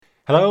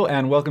Hello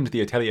and welcome to the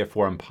Atelier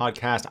Forum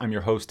podcast. I'm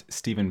your host,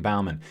 Stephen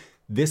Bauman.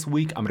 This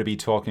week, I'm going to be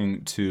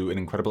talking to an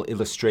incredible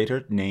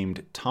illustrator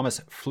named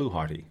Thomas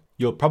Fluharty.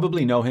 You'll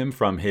probably know him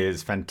from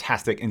his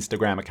fantastic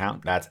Instagram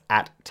account, that's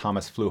at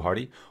Thomas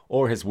Fluharty,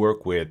 or his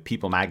work with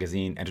People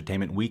Magazine,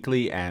 Entertainment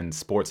Weekly, and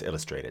Sports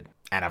Illustrated.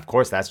 And of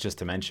course, that's just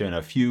to mention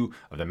a few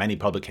of the many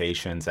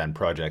publications and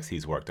projects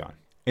he's worked on.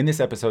 In this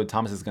episode,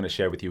 Thomas is going to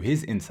share with you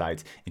his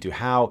insights into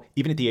how,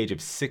 even at the age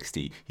of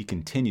 60, he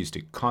continues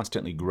to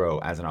constantly grow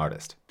as an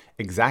artist.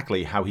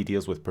 Exactly how he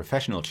deals with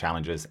professional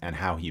challenges and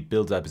how he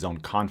builds up his own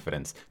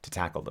confidence to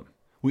tackle them.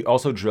 We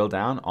also drill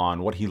down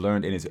on what he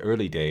learned in his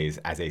early days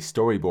as a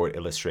storyboard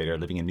illustrator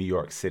living in New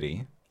York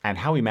City, and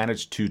how he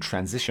managed to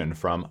transition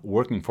from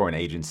working for an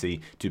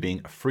agency to being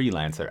a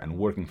freelancer and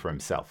working for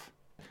himself.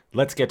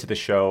 Let's get to the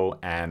show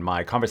and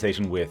my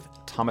conversation with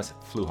Thomas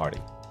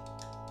Fluharty.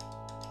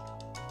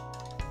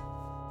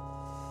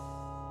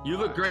 You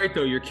look great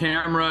though, your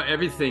camera,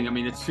 everything. I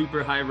mean, it's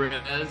super high res,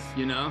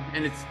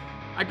 and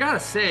I gotta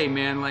say,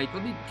 man,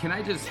 can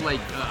I just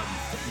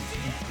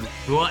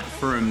glut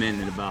for a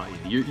minute about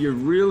you? You're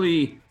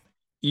really,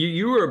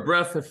 you were a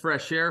breath of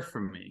fresh air for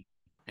me.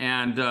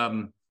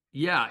 And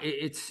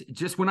it's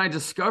just when I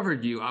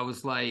discovered you, I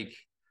was like,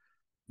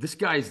 this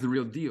guy's the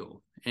real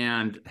deal.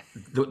 And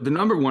the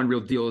number one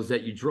real deal is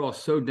that you draw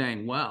so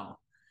dang well,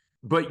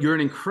 but you're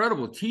an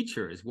incredible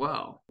teacher as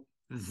well.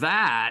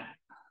 That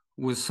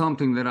was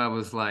something that I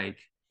was like,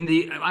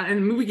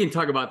 and we can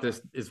talk about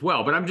this as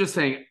well, but I'm just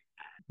saying,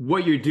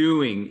 what you're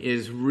doing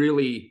is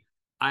really,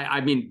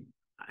 I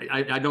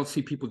don't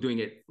see people doing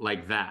it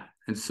like that.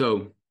 And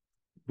so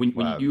when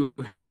you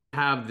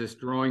have this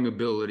drawing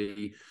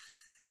ability,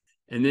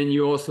 and then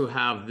you also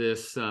have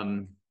this,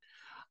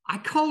 I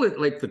call it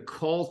like the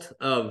cult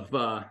of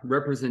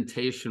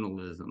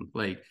representationalism.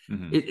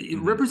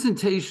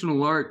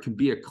 Representational art can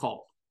be a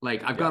cult.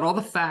 Like I've got all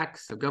the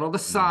facts, I've got all the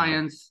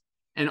science,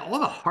 and all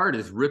the heart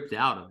is ripped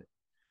out of it.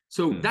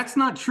 So that's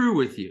not true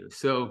with you.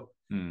 So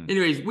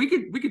anyways, we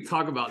could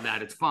talk about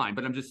that. It's fine.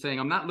 But I'm just saying,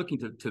 I'm not looking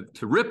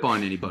to rip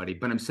on anybody,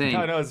 but I'm saying,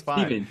 No, it's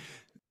fine. Steven,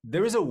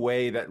 there is a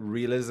way that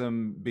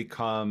realism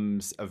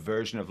becomes a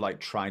version of like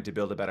trying to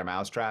build a better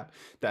mousetrap,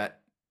 that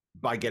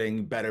by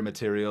getting better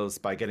materials,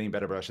 by getting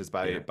better brushes,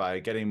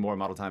 by getting more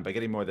model time, by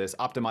getting more of this,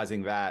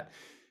 optimizing that,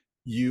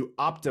 you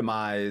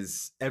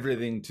optimize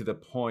everything to the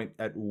point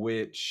at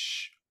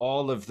which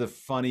all of the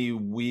funny,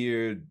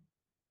 weird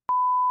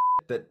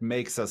that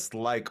makes us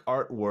like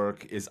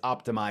artwork is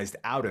optimized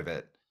out of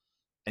it.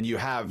 And you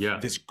have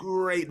this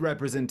great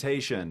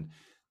representation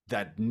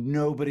that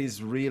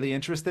nobody's really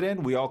interested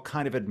in. We all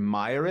kind of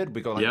admire it. We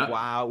go like,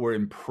 wow, we're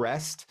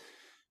impressed,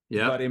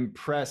 but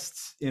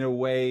impressed in a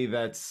way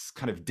that's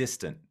kind of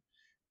distant.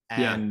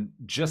 And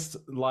just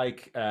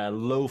like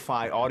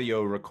lo-fi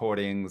audio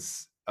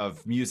recordings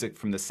of music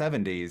from the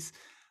 70s,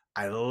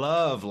 I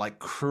love like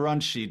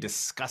crunchy,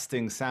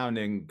 disgusting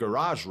sounding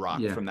garage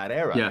rock from that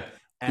era.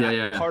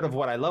 And part of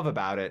what I love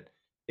about it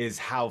is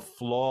how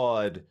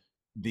flawed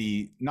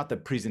not the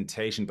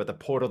presentation, but the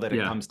portal that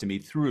it comes to me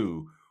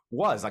through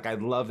was. Like, I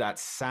love that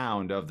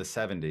sound of the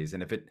 70s.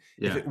 And if it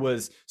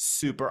was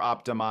super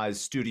optimized,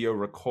 studio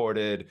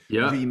recorded,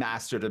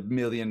 remastered a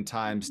million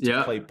times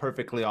to play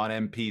perfectly on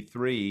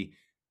MP3,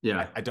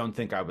 I don't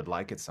think I would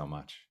like it so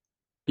much.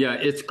 Yeah,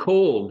 it's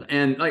cold.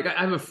 And like, I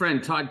have a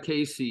friend, Todd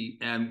Casey,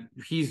 and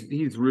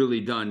he's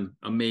really done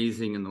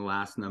amazing in the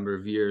last number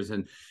of years.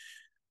 And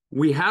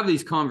we have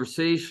these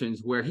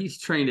conversations where he's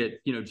trained at,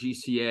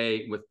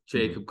 GCA with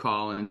Jacob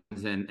Collins,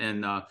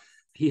 and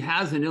he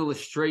has an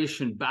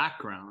illustration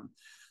background.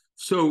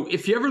 So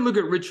if you ever look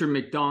at Richard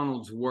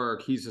McDonald's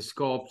work, he's a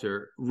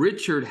sculptor.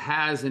 Richard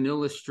has an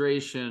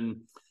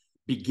illustration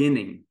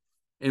beginning.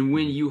 And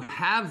when you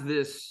have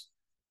this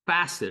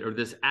facet or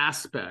this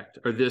aspect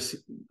or this,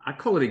 I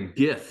call it a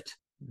gift,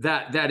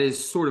 that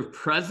is sort of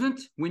present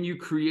when you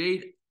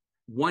create,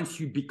 once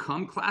you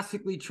become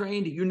classically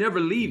trained, you never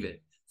leave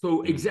it.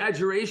 So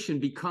exaggeration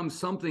becomes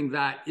something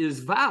that is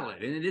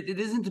valid, and it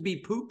isn't to be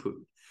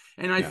poo-pooed.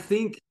 And I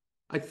think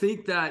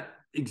that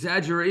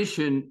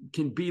exaggeration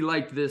can be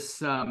like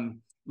this,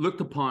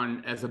 looked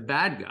upon as a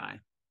bad guy.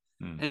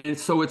 And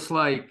so it's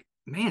like,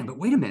 man, but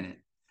wait a minute.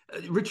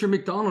 Richard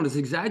McDonald is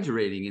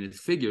exaggerating in his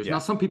figures. Now,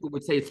 some people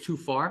would say it's too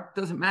far. It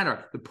doesn't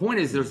matter. The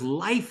point is there's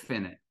life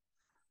in it.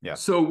 Yeah.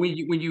 So when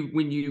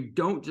you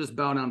don't just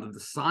bow down to the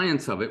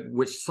science of it,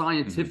 which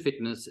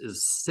scientificness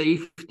is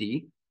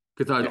safety,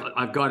 because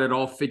I've got it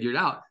all figured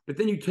out. But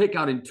then you take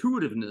out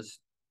intuitiveness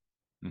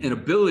and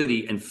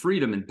ability and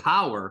freedom and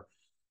power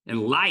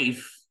and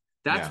life.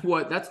 That's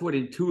what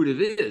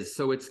intuitive is.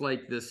 So it's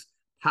like this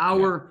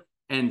power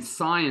and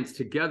science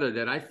together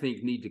that I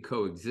think need to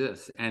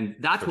coexist. And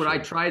that's what I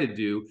try to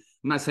do.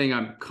 I'm not saying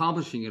I'm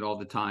accomplishing it all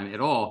the time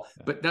at all,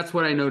 but that's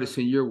what I notice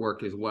in your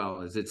work as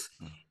well, is it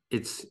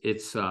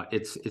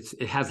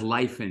has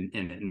life in it.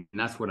 And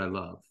that's what I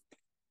love.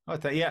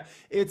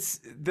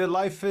 It's the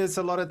life is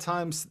a lot of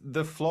times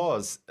the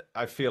flaws.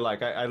 I feel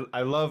like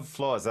I love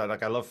flaws.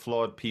 I love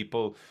flawed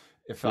people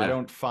if I Yeah.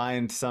 don't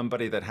find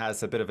somebody that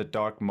has a bit of a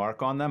dark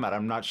mark on them, and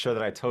I'm not sure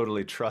that I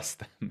totally trust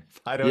them.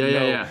 If I Yeah. don't Yeah.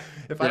 know, Yeah.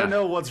 if I don't Yeah.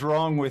 know what's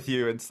wrong with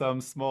you in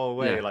some small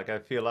way, Yeah. like I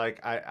feel like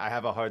I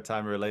have a hard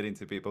time relating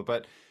to people.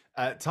 But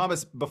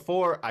Thomas,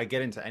 before I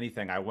get into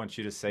anything, I want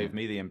you to Yeah. save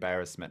me the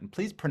embarrassment and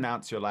please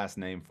pronounce your last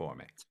name for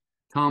me.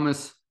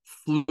 Thomas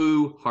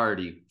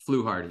Fluharty.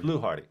 Fluharty.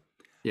 Fluharty.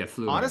 Yeah.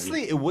 Fluharty. Yeah.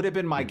 Honestly, it would have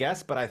been my Yeah.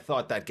 guess, but I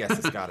thought that guess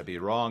has got to be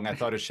wrong. I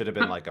thought it should have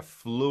been like a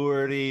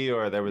Fluharty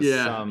or there was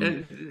Yeah. some.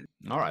 And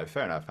All right,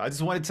 fair enough. I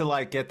just wanted to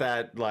like get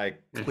that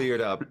like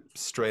cleared up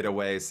straight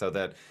away so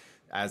that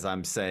as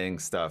I'm saying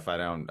stuff, I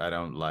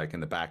don't like in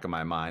the back of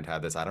my mind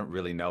have this. I don't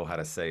really know how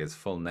to say his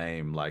full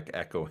name like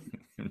echoing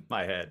in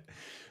my head.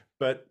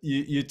 But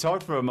you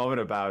talked for a moment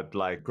about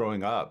like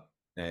growing up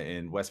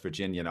in West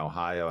Virginia and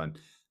Ohio, and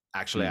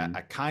actually I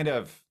Mhm. kind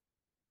of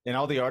in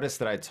all the artists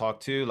that I talk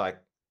to, like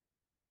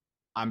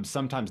I'm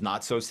sometimes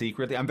not so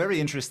secretly. I'm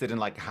very interested in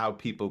like how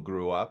people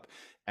grew up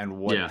and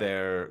what Yeah.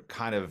 their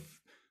kind of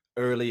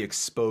early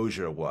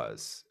exposure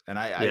was. And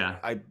Yeah.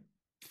 I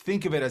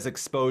think of it as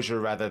exposure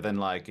rather than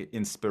like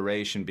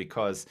inspiration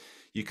because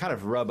you kind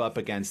of rub up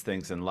against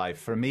things in life.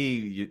 For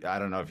me, I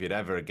don't know if you'd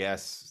ever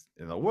guess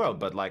in the world,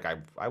 but like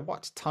I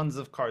watched tons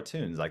of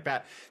cartoons like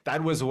that.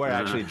 That was where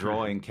Uh, actually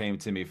drawing came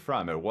to me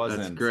from. It that's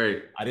wasn't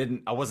great.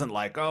 I wasn't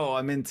like, oh,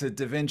 I'm into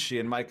Da Vinci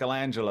and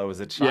Michelangelo as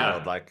a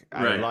child. Yeah. Like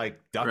I Right.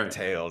 like Right.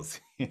 DuckTales,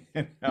 Yeah.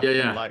 and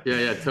Yeah. like Yeah.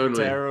 Yeah.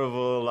 Totally.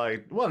 terrible,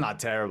 like well, not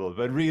terrible,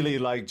 but really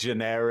like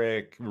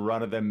generic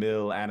run of the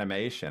mill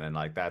animation. And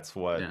like that's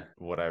Yeah.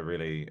 what I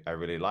really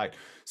liked.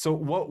 So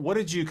what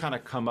did you kind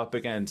of come up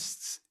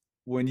against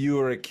when you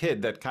were a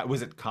kid that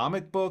was it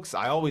comic books?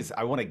 I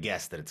want to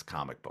guess that it's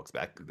comic books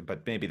back,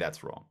 but maybe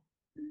that's wrong.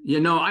 You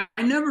know, I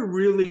never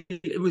really,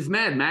 it was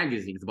Mad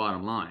Magazine, the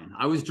bottom line.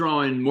 I was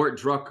drawing Mort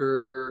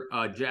Drucker,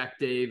 Jack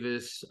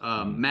Davis,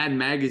 Mm. Mad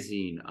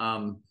Magazine.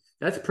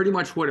 That's pretty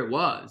much what it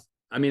was.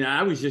 I mean,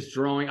 I was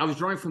drawing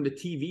from the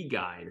TV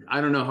Guide.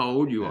 I don't know how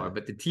old you are, Yeah.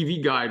 but the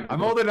TV Guide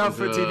I'm old enough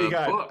was for TV a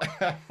Guide. book.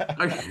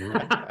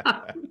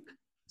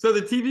 So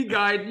the TV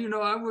Guide, you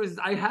know,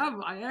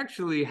 I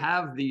actually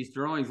have these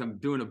drawings. I'm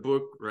doing a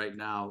book right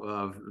now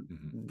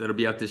Mhm. that'll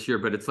be out this year,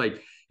 but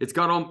it's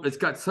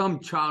got some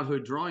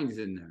childhood drawings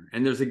in there.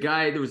 And there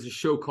was a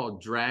show called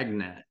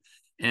Dragnet,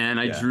 and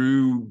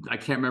Yeah, I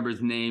can't remember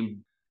his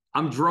name.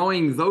 I'm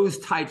drawing those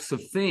types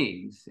of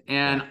things, yeah,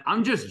 and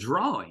I'm just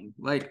drawing,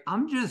 like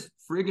I'm just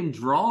friggin'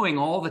 drawing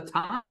all the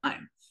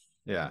time.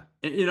 yeah.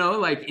 And, you know,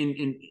 like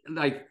in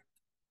like,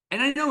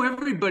 and I know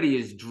everybody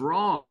is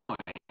drawing,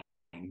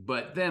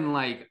 but then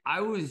like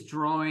I was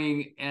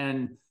drawing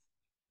and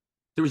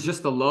there was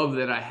just the love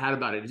that I had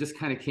about it. It just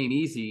kind of came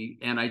easy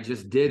and I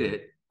just did Mhm.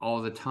 it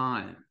all the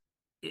time.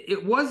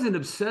 It was an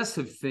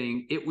obsessive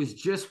thing. It was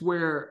just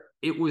where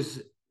it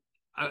was.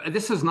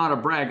 This is not a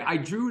brag. I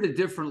drew at a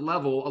different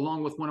level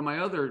along with one of my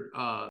other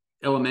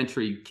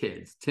elementary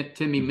kids,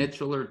 Timmy Mhm.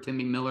 Mitchell or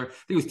Timmy Miller. I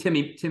think it was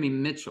Timmy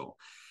Mitchell.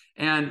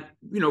 And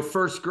you know,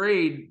 first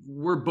grade,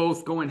 we're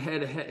both going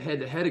head to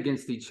head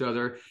against each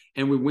other,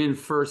 and we win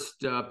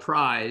first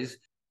prize.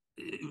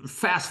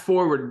 Fast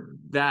forward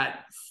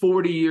that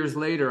 40 years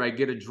later, I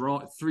get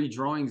three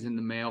drawings in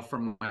the mail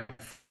from my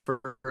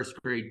first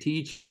grade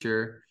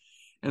teacher,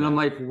 and I'm Yeah,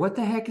 like, "What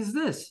the heck is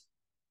this?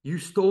 You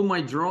stole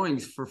my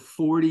drawings for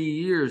 40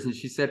 years." And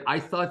she said, "I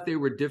thought they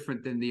were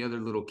different than the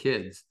other little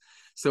kids."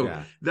 So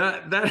yeah.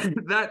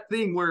 that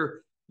thing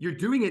where you're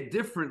doing it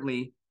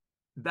differently,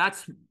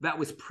 that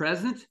was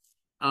present.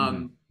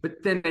 Mhm.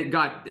 But then it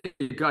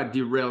got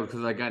derailed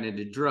because I got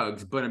into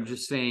drugs. But I'm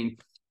just saying,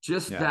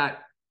 just Yeah.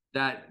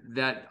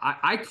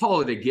 I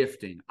call it a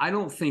gifting. I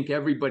don't think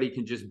everybody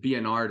can just be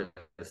an artist.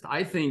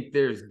 I think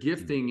there's Mhm.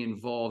 gifting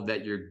involved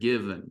that you're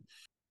given.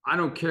 I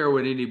don't care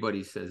what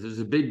anybody says. There's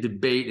a big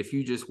debate. If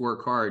you just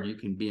work hard, you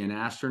can be an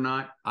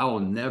astronaut. I will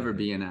never Mhm.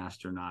 be an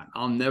astronaut.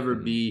 I'll never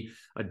Mhm. be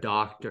a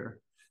doctor.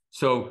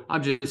 So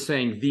I'm just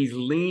saying these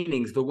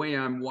leanings, the way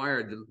I'm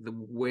wired, the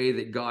way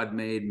that God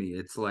made me,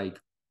 it's like,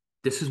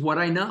 this is what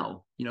I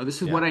know. You know,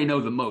 this is Yeah. what I know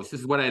the most. This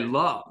is what I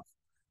love.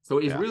 So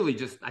it's Yeah. really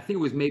just, I think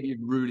it was maybe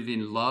rooted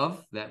in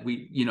love that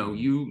Mhm.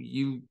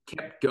 you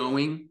kept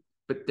going,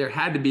 but there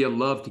had to be a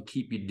love to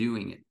keep you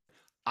doing it.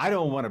 I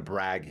don't want to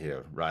brag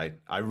here, right?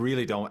 I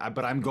really don't,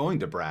 but I'm going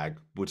to brag,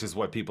 which is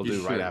what people You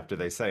do right should. after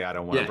they say, I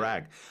don't want to Yeah.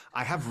 brag.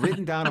 I have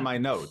written down in my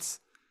notes,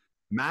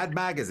 Mad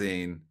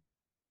Magazine,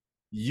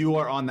 you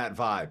are on that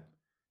vibe.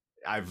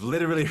 I've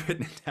literally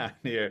written it down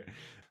here.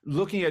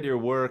 Looking at your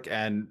work,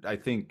 and I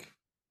think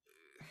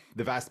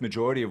the vast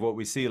majority of what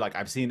we see, like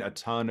I've seen a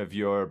ton of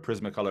your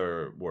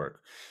Prismacolor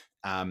work.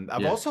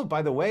 I've Yeah. also,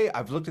 by the way,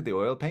 I've looked at the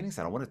oil paintings,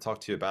 and I want to talk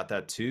to you about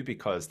that too,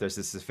 because there's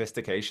this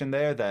sophistication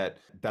there that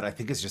I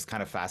think is just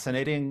kind of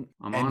fascinating,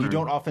 I'm and you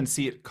don't honored. often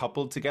see it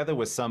coupled together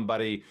with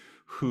somebody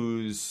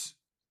who's.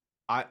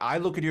 I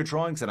look at your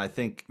drawings, and I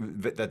think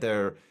that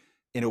they're,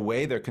 in a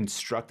way, they're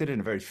constructed in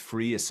a very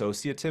free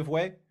associative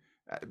way.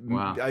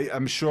 Wow.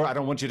 I'm sure, I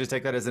don't want you to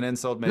take that as an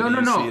insult. No, Maybe no,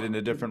 you see it no, in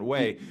a different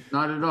way,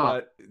 not at all.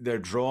 but they're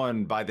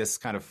drawn by this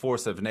kind of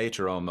force of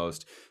nature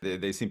almost.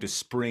 They seem to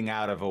spring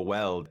out of a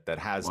well that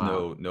has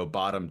Wow. no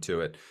bottom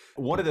to it.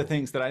 One of the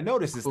things that I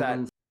noticed is that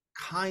Cool.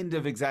 kind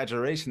of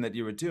exaggeration that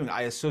you were doing,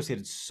 I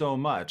associated so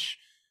much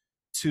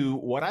to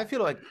what I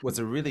feel like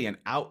was really an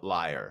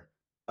outlier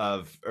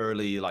of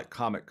early like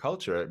comic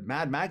culture.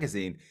 Mad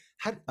Magazine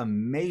had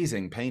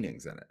amazing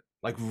paintings in it,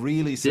 like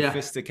really Yeah.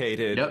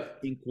 sophisticated Yep.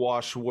 ink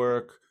wash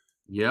work.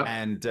 Yep.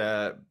 And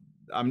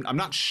I'm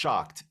not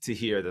shocked to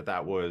hear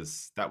that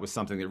was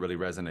something that really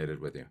resonated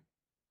with you.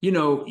 You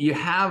know, you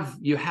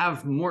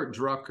have Mort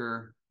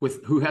Drucker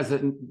who has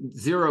a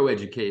zero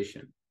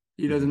education.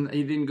 Mm-hmm.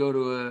 He didn't go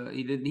to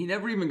he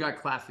never even got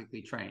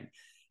classically trained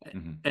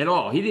Mm-hmm. at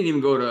all. He didn't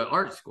even go to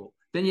art school.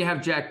 Then you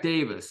have Jack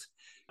Davis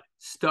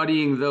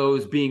studying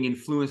those, being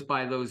influenced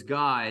by those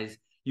guys.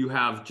 You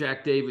have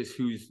Jack Davis,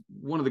 who's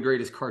one of the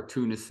greatest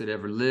cartoonists that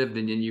ever lived,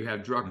 and then you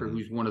have Drucker, Mm-hmm.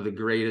 who's one of the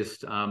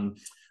greatest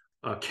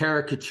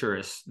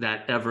caricaturists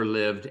that ever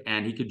lived,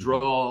 and he could Mm-hmm.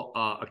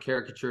 draw a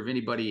caricature of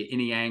anybody at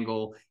any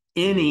angle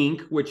in Mm-hmm.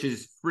 ink, which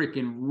is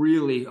freaking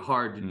really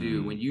hard to do.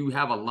 Mm-hmm. When you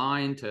have a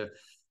line to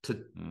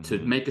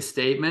Mm-hmm. make a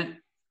statement,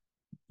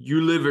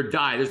 you live or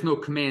die. There's no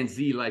Command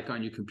Z like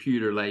on your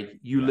computer. Like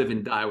you Yeah. live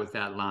and die with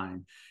that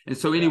line. And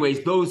so, Yeah.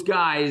 anyways, those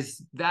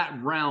guys, that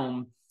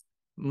realm,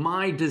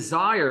 my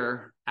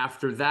desire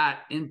after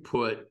that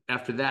input,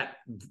 after that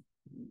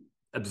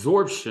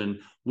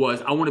absorption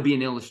was I want to be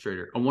an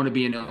illustrator. I want to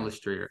be an Yeah.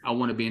 illustrator. I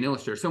want to be an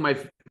illustrator. So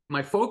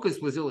my focus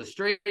was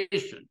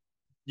illustration.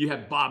 You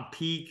had Bob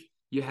Peak.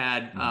 You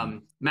had Mm-hmm.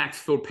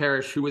 Maxfield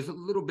Parrish, who was a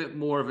little bit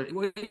more of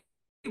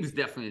he was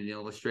definitely an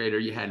illustrator.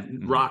 You had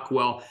Mm-hmm.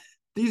 Rockwell.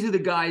 These are the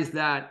guys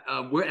that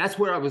that's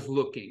where I was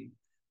looking.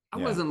 I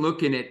Yeah. wasn't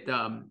looking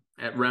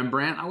at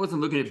Rembrandt. I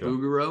wasn't looking at Sure.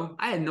 Bouguereau.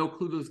 I had no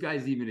clue those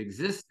guys even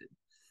existed.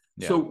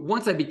 So Yeah.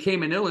 once I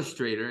became an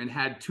illustrator and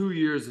had 2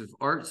 years of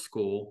art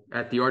school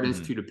at the Art Mm-hmm.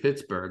 Institute of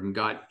Pittsburgh and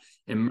got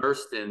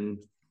immersed in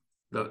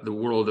the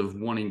world of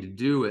wanting to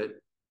do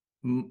it,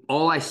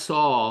 all I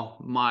saw,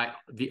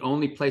 the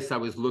only place I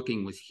was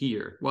looking was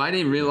here. Well, I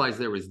didn't Yeah. realize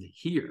there was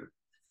here.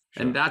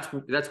 And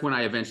Sure. that's when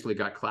I eventually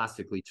got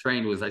classically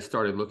trained, was I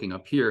started looking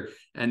up here,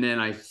 and then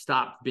I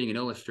stopped being an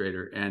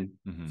illustrator and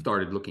Mm-hmm.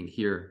 started looking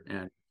here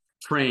and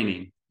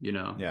training, you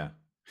know. Yeah.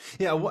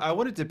 Yeah. I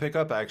wanted to pick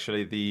up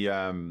actually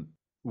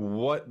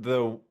what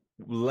the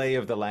lay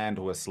of the land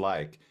was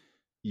like.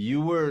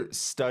 You were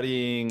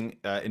studying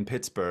in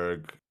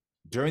Pittsburgh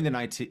during the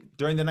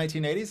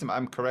 1980s.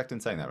 I'm correct in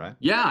saying that, right?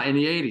 Yeah, in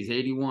the 80s,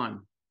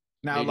 81.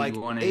 Now, like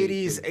 81,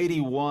 80s, 82.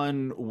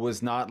 81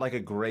 was not like a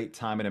great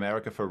time in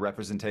America for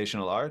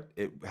representational art.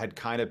 It had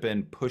kind of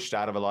been pushed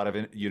out of a lot of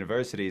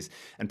universities,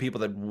 and people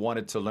that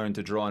wanted to learn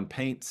to draw and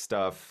paint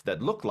stuff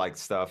that looked like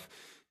stuff,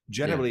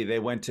 Yeah. generally they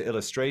went to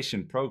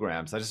illustration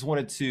programs. I just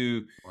wanted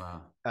to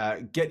Wow.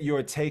 get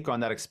your take on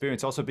that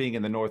experience, also being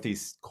in the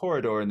Northeast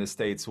corridor in the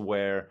States,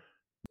 where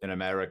in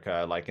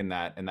America, like in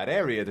that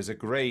area, there's a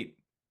great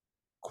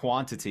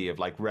quantity of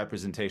like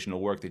representational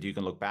work that you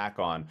can look back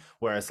on.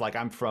 Whereas like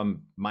I'm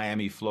from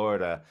Miami,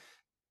 Florida.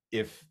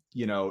 If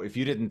you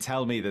didn't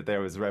tell me that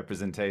there was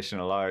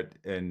representational art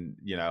in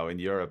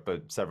Europe,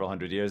 but several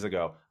hundred years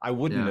ago, I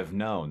wouldn't Yeah. have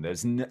known.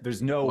 There's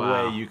no way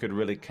Wow. you could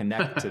really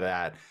connect to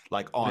that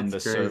like on the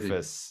That's crazy.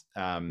 surface,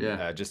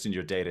 Yeah. just in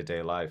your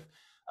day-to-day life.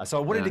 So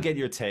I wanted to Yeah. get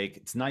your take.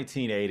 It's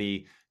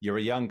 1980. You're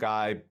a young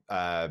guy,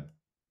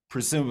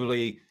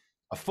 presumably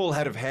a full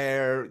head of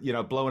hair,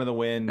 blowing in the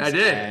wind, I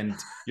did. and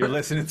you're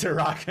listening to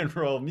rock and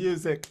roll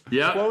music.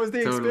 Yeah. What was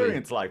the Totally.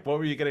 experience like? What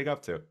were you getting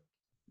up to?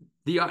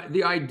 The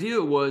idea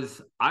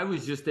was I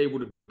was just able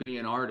to be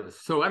an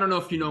artist. So I don't know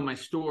if you know my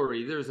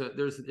story.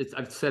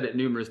 I've said it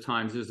numerous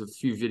times. There's a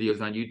few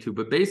videos on YouTube,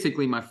 but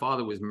basically my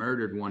father was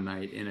murdered one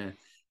night in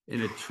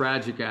a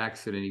tragic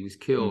accident. He was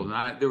killed.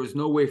 And there was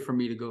no way for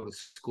me to go to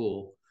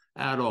school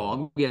at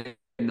all. We had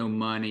no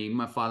money.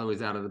 My father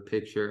was out of the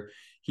picture.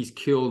 He's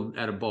killed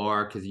at a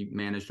bar because he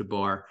managed a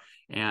bar.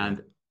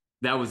 And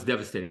that was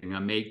devastating.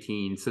 I'm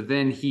 18. So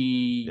then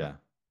he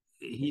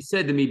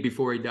said to me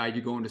before he died,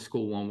 you're going to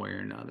school one way or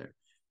another.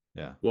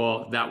 Yeah.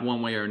 Well, that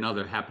one way or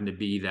another happened to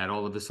be that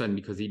all of a sudden,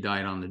 because he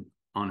died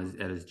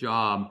at his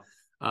job,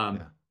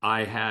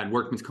 I had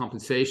workman's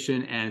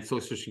compensation and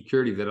Social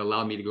Security that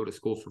allowed me to go to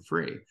school for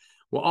free.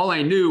 Well, all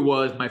I knew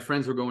was my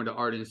friends were going to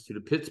Art Institute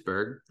of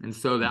Pittsburgh, and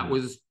so that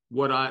was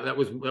that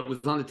was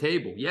on the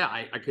table. Yeah,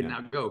 I could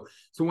not go.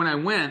 So when I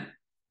went,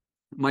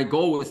 my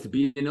goal was to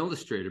be an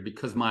illustrator,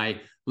 because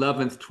my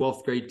 11th,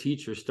 12th grade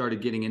teacher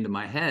started getting into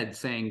my head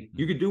saying,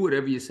 you could do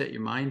whatever you set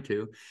your mind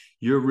to.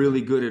 You're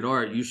really good at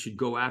art. You should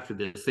go after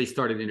this. They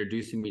started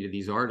introducing me to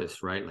these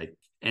artists, right? Like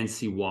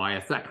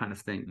NCY, that kind of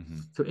thing.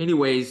 So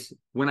anyways,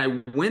 when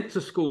I went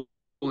to school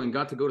and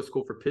got to go to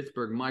school for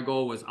Pittsburgh, my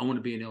goal was, I want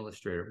to be an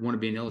illustrator. I want to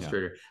be an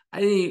illustrator.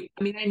 I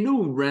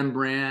knew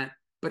Rembrandt,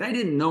 but I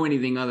didn't know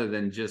anything other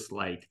than just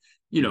like,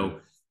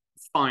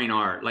 fine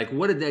art. Like,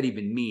 what did that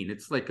even mean?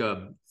 It's like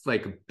a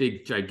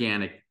big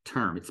gigantic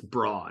term. It's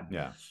broad.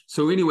 Yeah.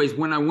 So anyways,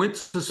 when I went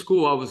to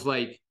school, I was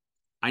like,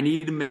 well,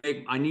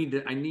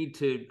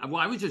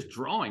 I was just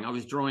drawing. I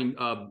was drawing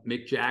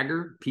Mick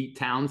Jagger, Pete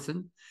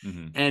Townsend.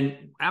 Hmm.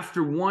 And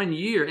after 1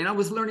 year, and I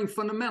was learning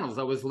fundamentals.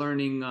 I was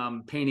learning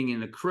painting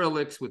in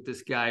acrylics with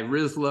this guy,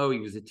 Rislow. He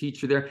was a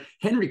teacher there.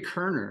 Henry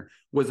Kerner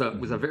was a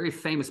very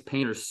famous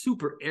painter,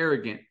 super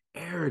arrogant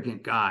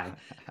guy.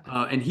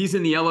 And he's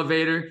in the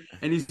elevator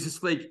and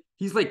he's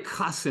like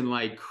cussing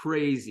like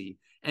crazy.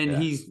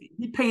 And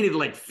he painted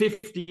like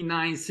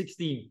 59,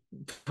 60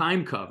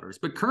 time covers.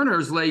 But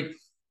Kerner's like,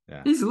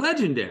 he's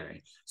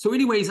legendary. So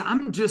anyways,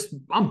 I'm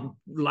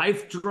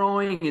life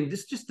drawing and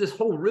this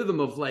whole rhythm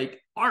of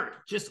like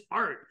just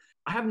art.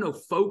 I have no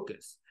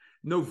focus,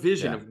 no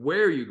vision of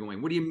where you're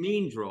going. What do you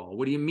mean draw?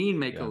 What do you mean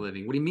make a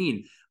living? What do you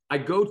mean? I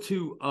go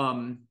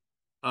to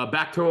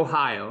back to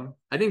Ohio.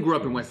 I didn't grow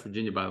up in West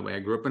Virginia, by the way. I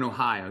grew up in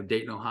Ohio,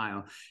 Dayton,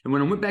 Ohio. And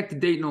when I went back to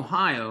Dayton,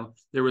 Ohio,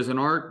 there was an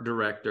art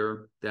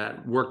director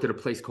that worked at a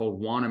place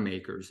called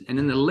Wanamaker's. And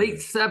in the late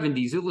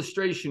 70s,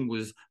 illustration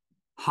was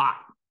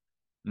hot.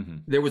 Mm-hmm.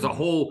 There was a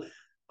whole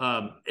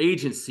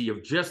agency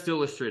of just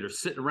illustrators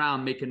sitting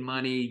around making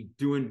money,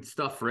 doing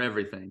stuff for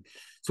everything.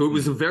 So it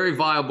was a very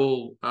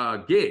viable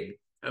gig.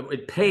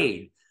 It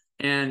paid.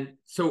 And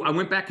so I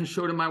went back and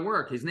showed him my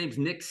work. His name's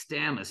Nick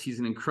Stamus. He's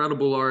an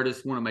incredible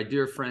artist, one of my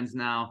dear friends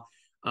now.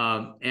 He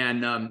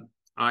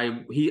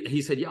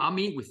said, yeah, I'll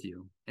meet with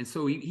you. And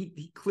so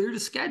he cleared a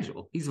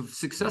schedule. He's a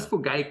successful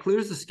guy. He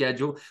clears the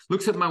schedule,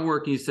 looks at my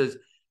work, and he says,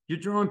 you're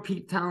drawing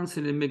Pete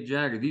Townsend and Mick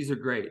Jagger. These are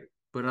great,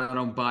 but I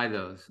don't buy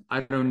those.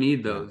 I don't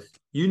need those.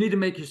 You need to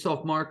make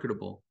yourself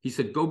marketable. He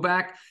said, go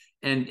back.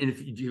 And if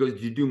he goes, do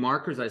you do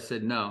markers? I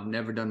said, no,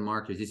 never done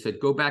markers. He said,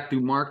 go back,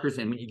 do markers.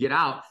 And when you get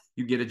out,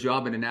 you get a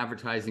job in an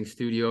advertising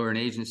studio or an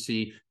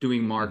agency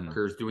doing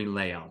markers, doing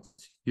layouts.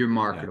 You're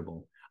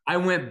marketable. I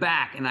went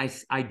back and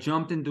I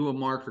jumped into a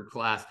marker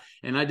class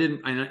and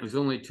it was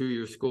only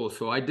 2-year school.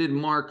 So I did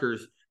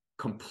markers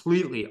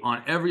completely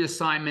on every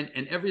assignment,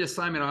 and every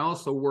assignment I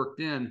also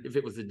worked in, if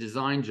it was a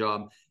design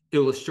job,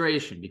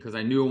 illustration, because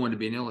I knew I wanted to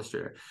be an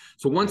illustrator.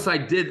 So once I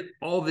did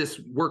all this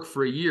work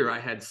for a year, I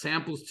had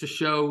samples to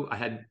show.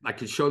 I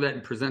could show that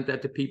and present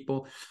that to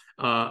people.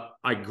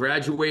 I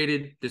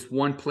graduated. This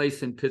one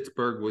place in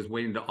Pittsburgh was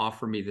waiting to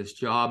offer me this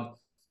job,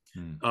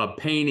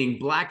 painting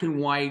black and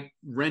white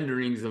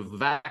renderings of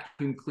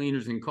vacuum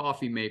cleaners and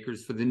coffee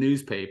makers for the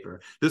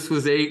newspaper. This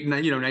was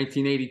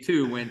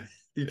 1982, when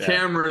the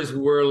cameras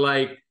were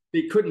like,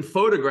 they couldn't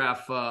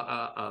photograph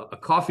a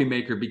coffee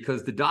maker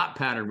because the dot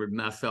pattern would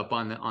mess up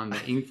on the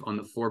ink on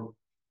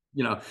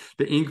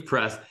the ink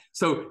press.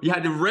 So you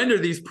had to render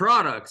these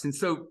products, and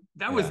so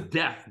that was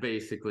death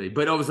basically.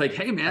 But I was like,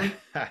 hey man,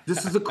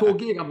 this is a cool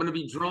gig. I'm going to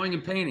be drawing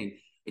and painting.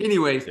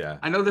 Anyways,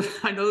 I know this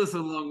is a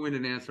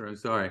long-winded answer. I'm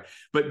sorry,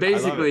 but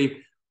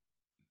basically,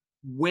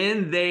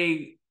 when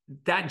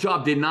that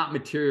job did not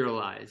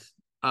materialize.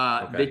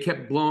 They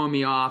kept blowing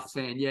me off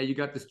saying, yeah, you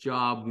got this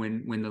job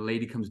when the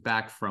lady comes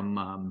back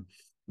from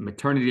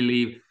maternity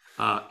leave.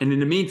 And in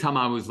the meantime,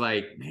 I was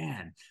like,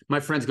 man, my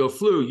friends go,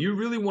 Flu, you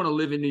really want to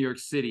live in New York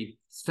City?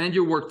 Send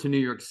your work to New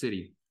York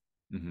City.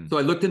 Mm-hmm. So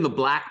I looked in the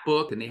Black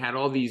Book and they had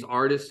all these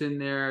artists in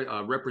there,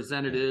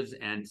 representatives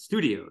and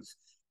studios.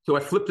 So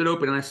I flipped it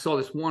open and I saw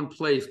this one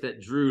place that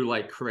drew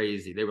like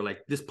crazy. They were like,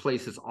 this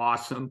place is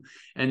awesome.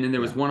 And then there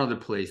was one other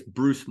place,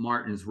 Bruce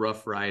Martin's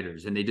Rough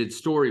Riders, and they did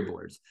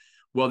storyboards.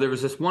 Well, there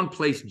was this one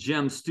place,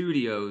 Gem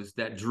Studios,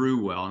 that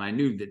drew well. And I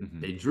knew that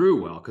they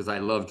drew well because I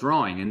love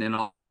drawing. And then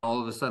all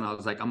of a sudden I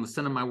was like, I'm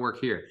sending my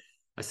work here.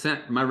 I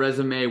sent my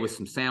resume with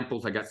some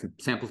samples. I got some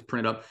samples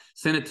printed up,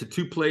 sent it to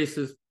 2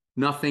 places,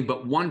 nothing.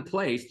 But one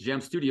place, Gem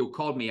Studio,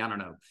 called me, I don't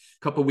know,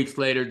 a couple of weeks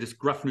later. This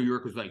gruff New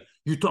Yorker was like,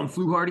 you Tom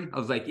Fluharty? I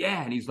was like,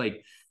 yeah. And he's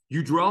like,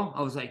 you draw?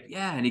 I was like,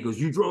 yeah. And he goes,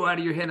 you draw out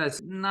of your head? I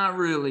said, not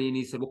really. And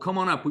he said, well, come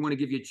on up. We want to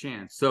give you a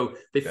chance. So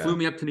they flew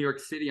me up to New York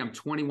City. I'm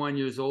 21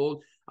 years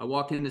old. I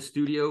walk in the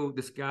studio.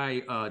 This guy,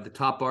 the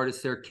top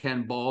artist there,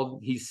 Ken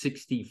Bald, he's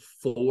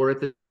 64 at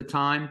the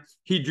time.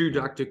 He drew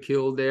Dr.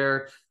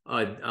 Kildare,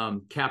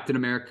 Captain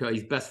America.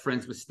 He's best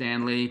friends with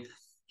Stanley.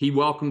 He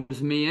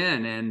welcomes me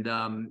in,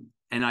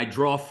 and I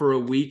draw for a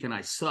week, and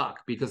I suck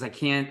because I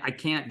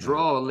can't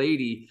draw a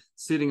lady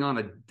sitting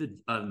on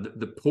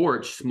the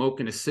porch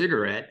smoking a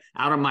cigarette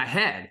out of my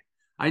head.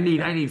 I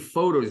need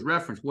photos,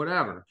 reference,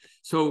 whatever.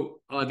 So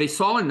they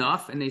saw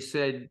enough, and they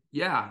said,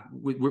 "Yeah,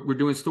 we're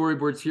doing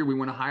storyboards here. We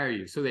want to hire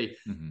you." So they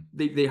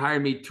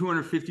hired me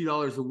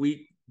 $250 a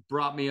week,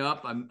 brought me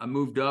up. I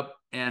moved up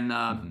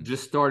and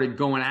just started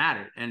going at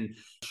it and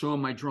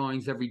showing my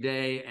drawings every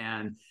day.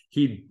 And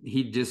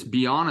he'd just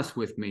be honest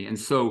with me, and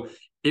so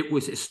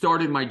it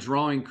started my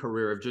drawing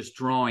career of just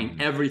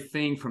drawing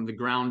everything from the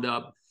ground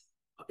up.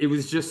 It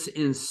was just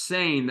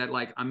insane that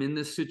like I'm in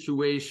this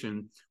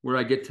situation where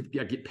I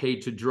get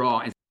paid to draw.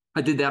 And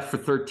I did that for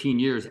 13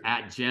 years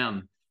at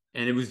Gem.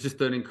 And it was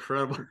just an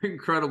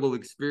incredible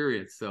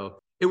experience. So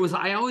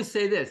I always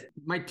say this,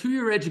 my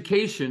 2-year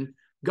education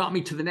got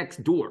me to the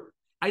next door.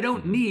 I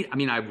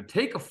would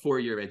take a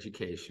 4-year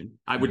education.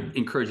 I would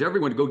encourage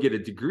everyone to go get a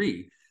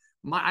degree.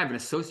 I have an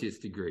associate's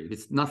degree.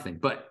 It's nothing.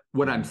 But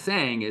what I'm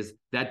saying is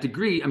that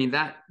degree,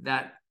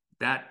 that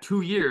that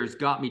 2 years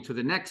got me to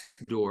the next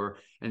door,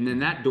 and then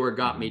that door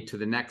got me to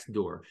the next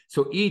door.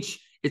 So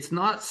it's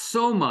not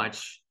so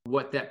much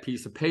what that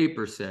piece of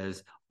paper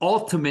says.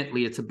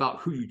 Ultimately, it's about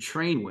who you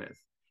train with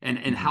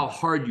and how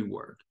hard you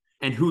work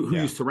and who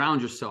you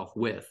surround yourself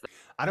with.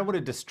 I don't want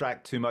to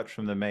distract too much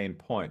from the main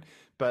point,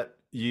 but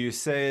you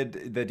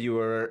said that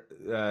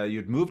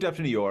you'd moved up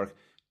to New York,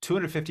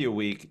 250 a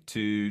week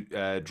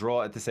to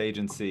draw at this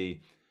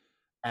agency,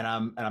 and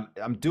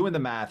I'm doing the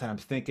math, and I'm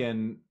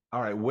thinking,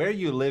 all right, where are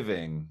you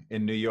living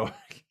in New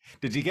York?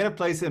 Did you get a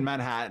place in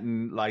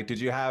Manhattan? Like, did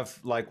you have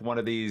like one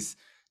of these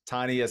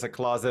tiny as a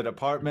closet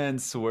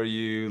apartments? Were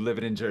you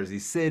living in Jersey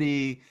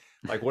City?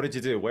 Like, what did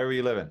you do? Where were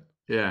you living?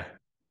 Yeah,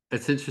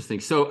 that's interesting.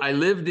 So I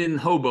lived in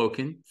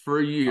Hoboken for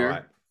a All right.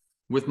 year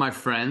with my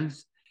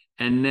friends.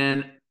 And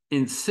then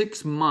in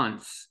 6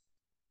 months,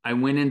 I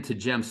went into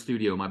Jem's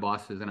studio, my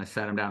bosses, and I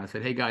sat him down. I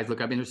said, hey, guys,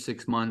 look, I've been here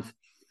 6 months.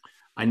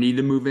 I need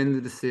to move into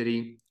the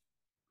city,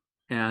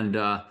 and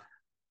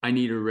I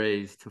need a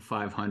raise to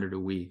 500 a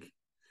week.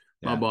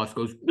 My boss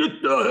goes,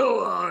 get the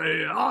hell out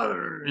of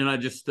here. And I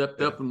just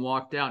stepped up and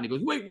walked out. And he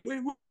goes, wait,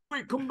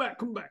 come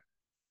back.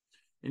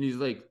 And he's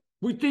like,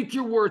 we think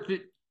you're worth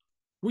it.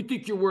 We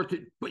think you're worth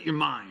it, but you're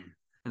mine.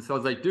 And so I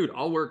was like, dude,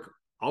 I'll work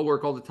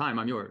all the time.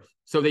 I'm yours.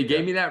 So they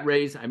gave me that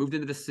raise. I moved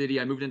into the city.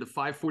 I moved into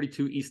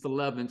 542 East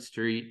 11th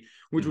Street,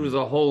 which was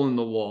a hole in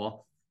the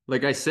wall.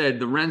 Like I said,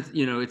 the rent,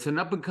 it's an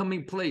up and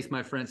coming place.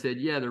 My friend said,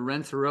 yeah, the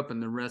rents are up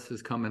and the rest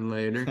is coming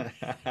later.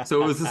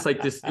 So it was just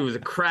like this, it was a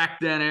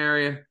cracked in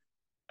area,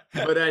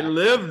 but I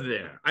lived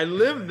there.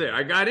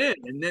 I got in.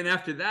 And then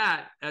after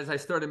that, as I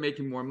started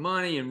making more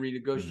money and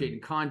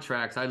renegotiating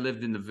contracts, I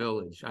lived in the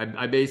village.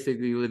 I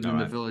basically lived in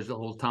the village the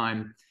whole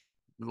time.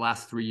 The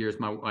last 3 years,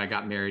 I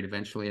got married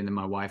eventually. And then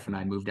my wife and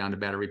I moved down to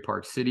Battery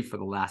Park City for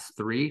the last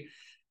 3.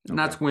 And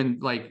that's when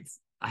like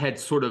I had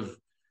sort of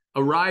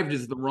arrived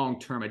is the wrong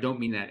term. I don't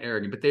mean that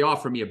arrogant, but they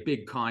offered me a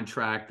big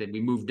contract and we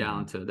moved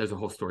down to, there's a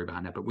whole story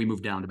behind that, but we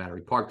moved down to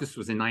Battery Park. This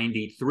was in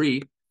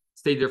 93,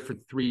 stayed there for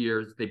 3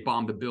 years. They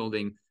bombed the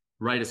building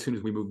right as soon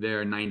as we moved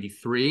there in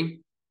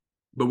 93,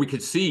 but we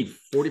could see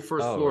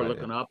 41st floor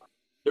looking up.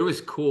 It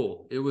was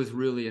cool. It was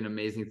really an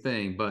amazing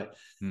thing. But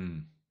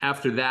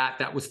after that,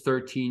 that was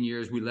 13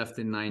 years. We left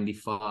in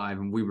 95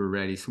 and we were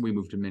ready. So we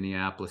moved to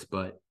Minneapolis,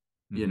 but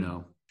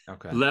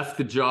left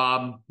the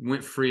job,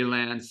 went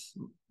freelance.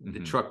 The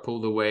truck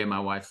pulled away. And my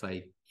wife's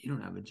like, you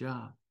don't have a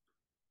job.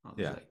 I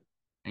was like,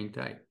 ain't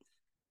tight.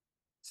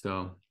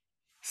 So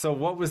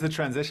what was the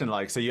transition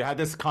like? So you had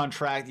this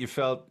contract, you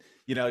felt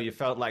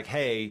like,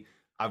 hey,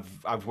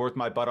 I've worked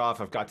my butt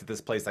off. I've got to this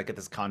place. I get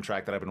this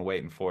contract that I've been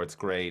waiting for. It's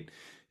great.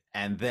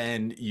 And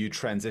then you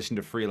transitioned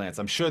to freelance.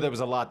 I'm sure there was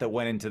a lot that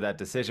went into that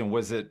decision.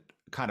 Was it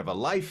kind of a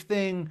life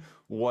thing?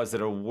 Was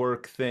it a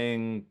work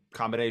thing?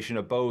 Combination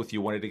of both?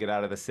 You wanted to get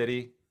out of the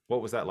city?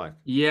 What was that like?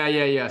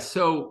 Yeah.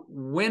 So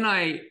when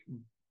I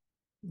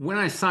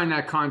signed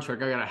that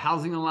contract, I got a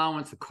housing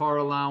allowance, a car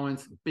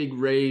allowance, a big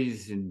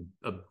raise, and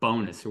a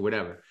bonus or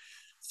whatever.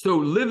 So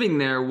living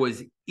there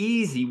was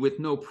easy with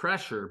no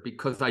pressure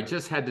because I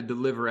just had to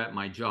deliver at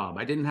my job.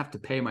 I didn't have to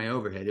pay my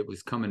overhead. It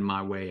was coming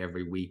my way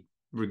every week,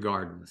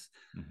 regardless.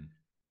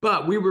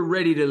 But we were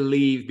ready to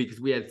leave because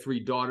we had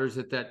 3 daughters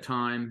at that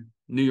time.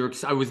 New York,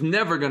 I was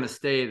never going to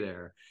stay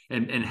there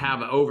and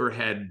have an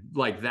overhead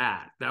like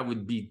that. That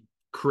would be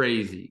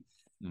crazy.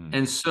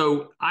 And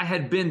so I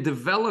had been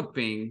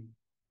developing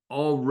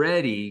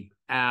already,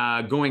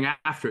 going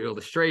after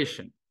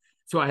illustration.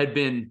 So I had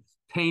been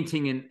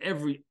painting in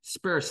every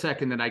spare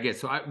second that I get.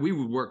 So we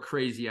would work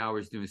crazy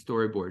hours doing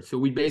storyboards. So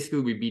we'd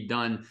be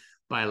done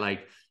by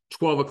like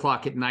 12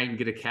 o'clock at night and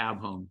get a cab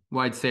home.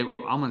 Well, I'd say,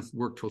 well, I'm going to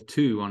work till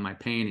 2 on my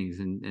paintings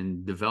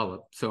and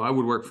develop. So I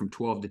would work from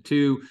 12 to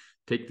 2,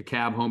 take the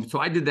cab home. So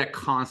I did that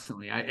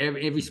constantly.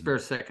 Every spare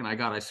second I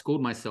got, I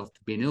schooled myself to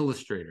be an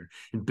illustrator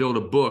and build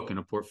a book and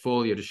a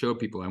portfolio to show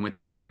people. I went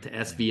to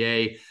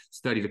SVA,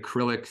 studied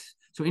acrylics.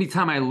 So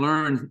anytime I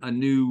learned a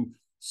new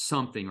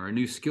something or a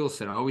new skill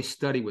set, I always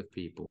study with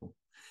people.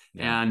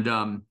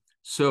 And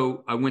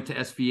so I went to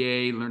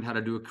SVA, learned how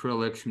to do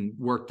acrylics and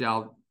worked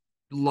out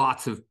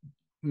lots of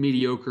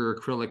mediocre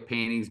acrylic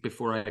paintings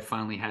before I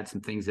finally had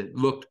some things that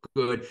looked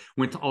good.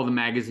 Went to all the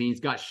magazines,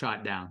 got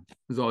shot down. It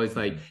was always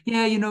like,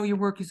 yeah, your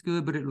work is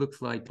good, but it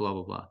looks like blah,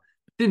 blah, blah.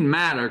 It didn't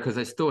matter because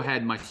I still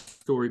had my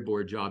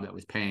storyboard job that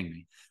was paying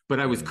me. But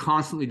I was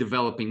constantly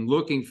developing,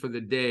 looking for the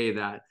day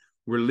that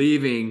we're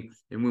leaving.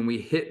 And when we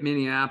hit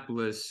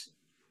Minneapolis,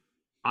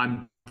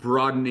 I'm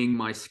broadening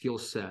my skill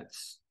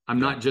sets. I'm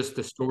not just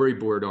a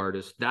storyboard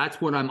artist.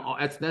 That's what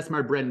that's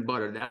my bread and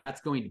butter.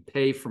 That's going to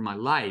pay for my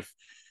life.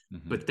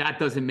 But that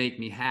doesn't make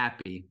me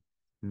happy.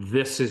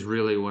 This is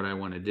really what I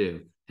want to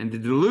do. And the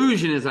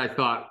delusion is I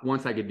thought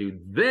once I could do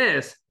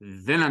this,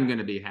 then I'm going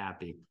to be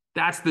happy.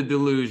 That's the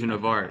delusion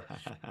of art.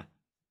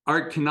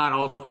 Art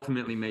cannot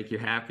ultimately make you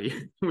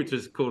happy, which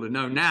is cool to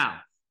know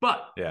now.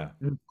 But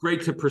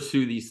great to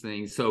pursue these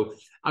things. So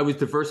I was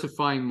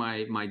diversifying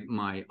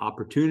my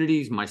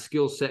opportunities, my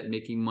skill set,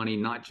 making money,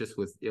 not just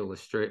with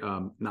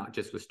not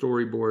just with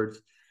storyboards,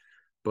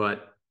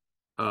 but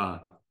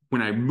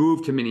when I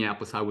moved to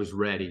Minneapolis, I was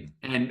ready.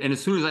 And as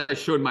soon as I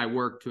showed my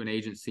work to an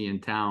agency in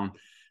town,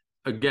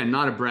 again,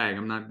 not a brag,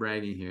 I'm not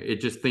bragging here.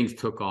 It just, things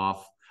took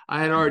off.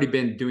 I had already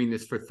been doing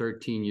this for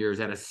 13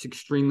 years at an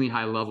extremely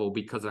high level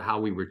because of how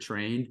we were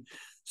trained.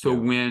 So Yeah.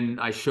 when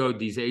I showed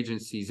these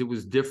agencies, it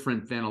was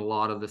different than a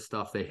lot of the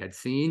stuff they had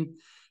seen.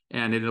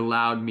 And it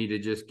allowed me to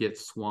just get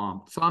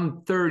swamped. So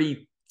I'm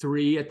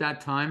 33 at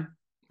that time.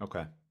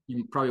 Okay.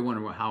 You probably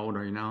wonder, well, how old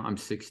are you now? I'm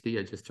 60.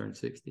 I just turned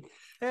 60.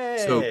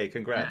 So, Hey,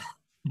 congrats.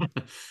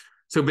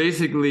 so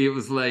basically, it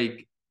was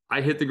like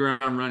I hit the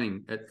ground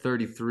running at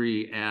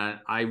 33, and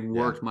I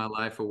worked my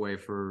life away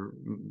for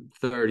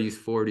 30s,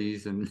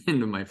 40s, and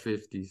into my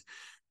 50s.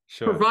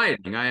 Sure.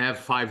 Providing. I have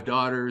 5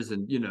 daughters,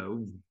 and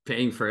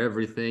paying for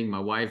everything. My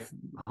wife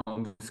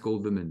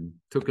homeschooled them and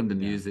took them to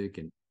music,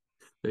 and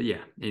but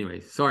yeah. Anyway,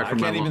 sorry for I my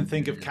can't even long.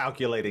 think of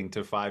calculating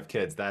to 5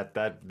 kids.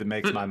 That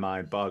makes my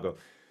mind boggle.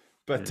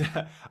 But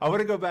I want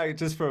to go back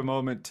just for a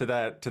moment to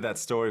that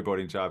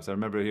storyboarding job. So I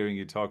remember hearing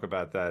you talk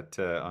about that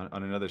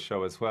on another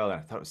show as well, and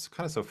I thought it was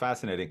kind of so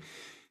fascinating.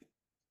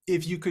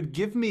 If you could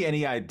give me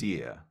any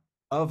idea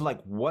of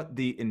like what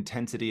the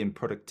intensity and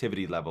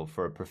productivity level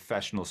for a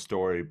professional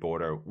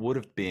storyboarder would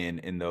have been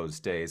in those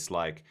days,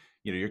 like,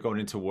 you're going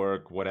into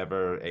work,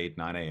 whatever, 8,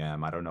 9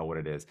 a.m. I don't know what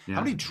it is. How Yeah.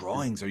 many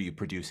drawings are you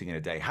producing in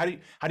a day? How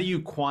do you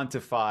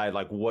quantify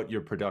like what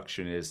your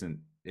production is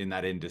in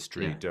that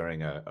industry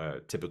during a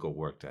typical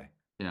workday?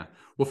 Yeah.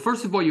 Well,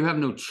 first of all, you have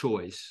no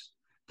choice.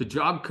 The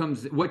job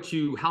comes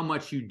how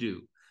much you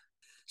do.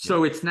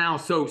 So Yeah. it's now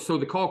so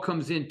the call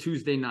comes in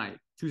Tuesday night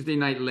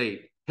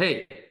late.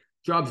 Hey,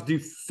 job's due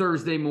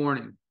Thursday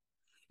morning.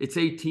 It's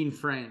 18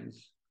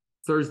 frames.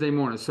 Thursday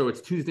morning. So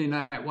it's Tuesday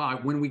night. Wow,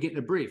 when are we getting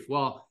a brief?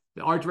 Well,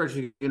 the art director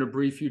is going to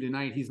brief you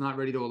tonight. He's not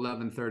ready till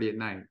 11:30 at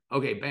night.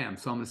 Okay, bam.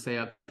 So I'm going to stay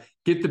up,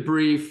 get the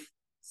brief.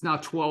 It's now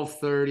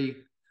 12:30.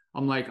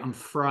 I'm like, I'm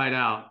fried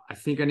out. I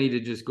think I need to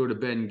just go to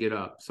bed and get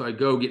up. So I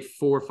go get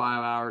 4 or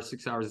 5 hours,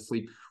 6 hours of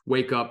sleep,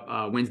 wake up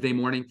Wednesday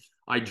morning.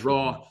 I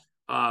draw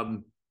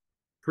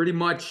pretty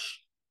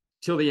much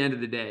till the end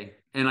of the day.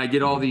 And I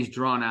get all these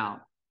drawn out.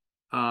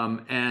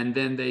 And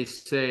then they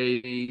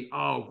say,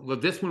 oh, well,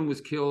 this one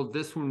was killed.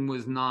 This one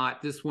was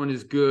not. This one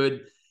is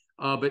good.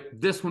 But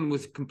this one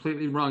was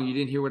completely wrong. You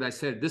didn't hear what I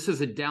said. This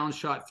is a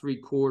downshot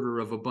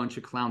 3/4 of a bunch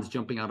of clowns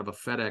jumping out of a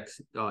FedEx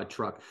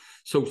truck.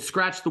 So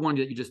scratch the one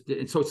that you just did.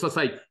 And so it's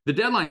like the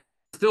deadline is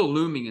still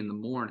looming in the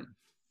morning.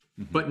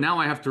 But now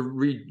I have to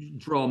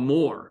redraw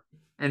more.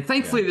 And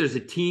thankfully, there's a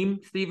team,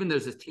 Stephen.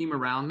 There's a team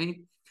around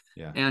me.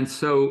 Yeah. And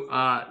so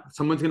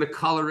someone's going to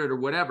color it or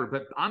whatever.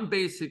 But I'm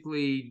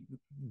basically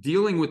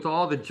dealing with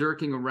all the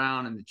jerking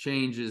around and the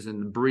changes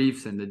and the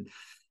briefs and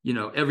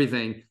the,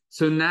 everything.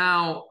 So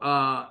now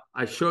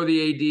I show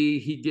the AD,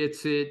 he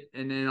gets it.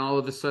 And then all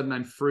of a sudden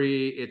I'm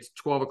free. It's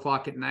 12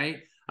 o'clock at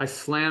night. I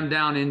slam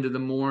down into the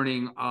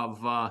morning of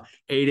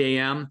 8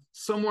 a.m.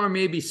 Somewhere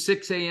maybe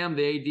 6 a.m.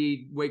 The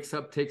AD wakes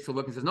up, takes a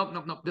look and says, nope,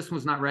 this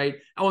one's not right.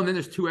 Oh, and then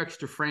there's 2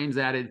 extra frames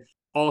added.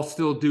 All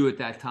still due at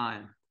that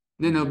time.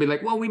 Then they'll be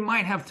like, well, we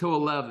might have till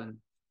 11.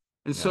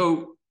 And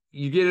so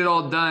you get it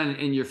all done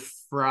and you're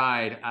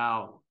fried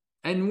out.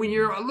 And when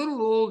you're a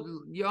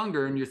little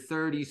younger in your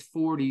 30s,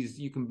 40s,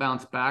 you can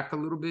bounce back a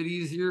little bit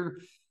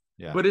easier.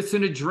 Yeah. But it's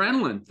an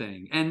adrenaline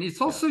thing. And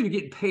it's also you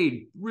get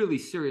paid really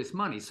serious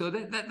money. So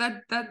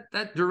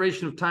that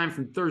duration of time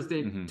from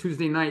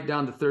Tuesday night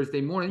down to Thursday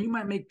morning, you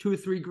might make 2 or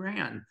 3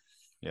 grand.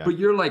 Yeah. But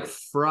you're like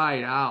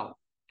fried out.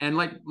 And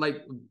like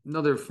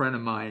another friend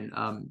of mine,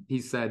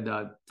 he said,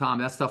 Tom,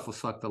 that stuff will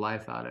suck the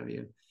life out of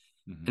you.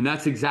 And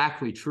that's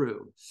exactly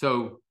true.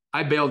 So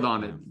I bailed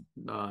on it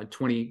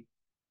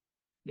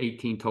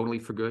 2018 totally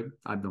for good.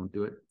 I don't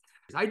do it.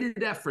 I did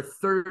that for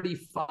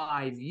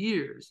 35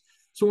 years.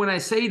 So when I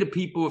say to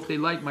people, if they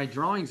like my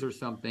drawings or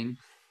something,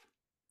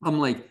 I'm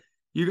like,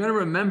 you got to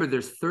remember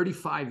there's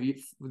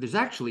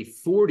actually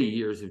 40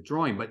 years of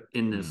drawing, but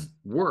in this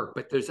work,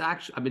 but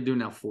I've been doing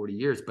now 40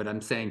 years, but I'm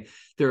saying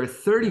there are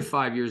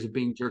 35 years of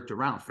being jerked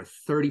around for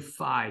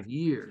 35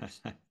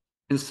 years.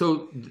 And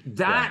so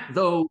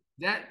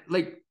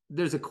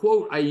there's a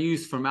quote I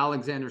used from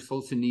Alexander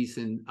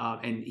Solzhenitsyn,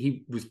 and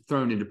he was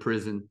thrown into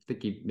prison. I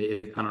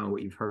don't know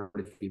what you've heard,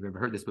 if you've ever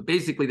heard this, but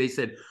basically they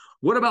said,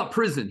 what about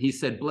prison? He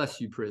said, bless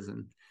you,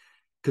 prison,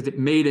 because it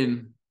made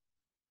him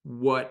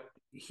what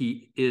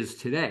he is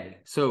today.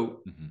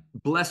 So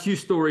bless you,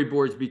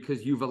 storyboards,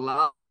 because you've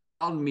allowed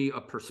me a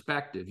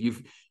perspective.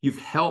 You've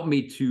helped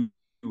me to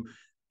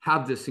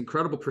have this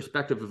incredible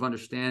perspective of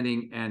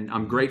understanding, and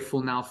I'm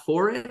grateful now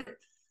for it.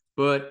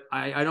 But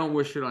I don't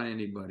wish it on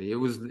anybody. It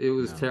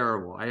was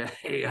terrible. I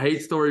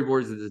hate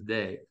storyboards to this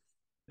day.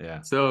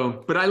 Yeah.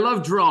 So, but I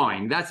love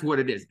drawing. That's what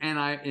it is. And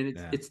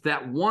it's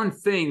that one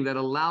thing that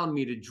allowed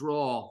me to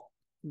draw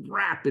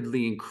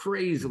rapidly and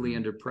crazily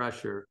under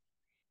pressure.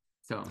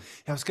 So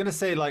I was gonna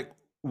say, like,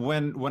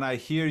 when I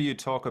hear you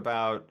talk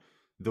about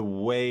the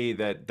way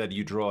that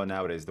you draw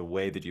nowadays, the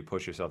way that you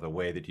push yourself, the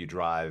way that you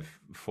drive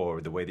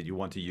forward, the way that you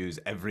want to use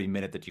every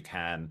minute that you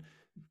can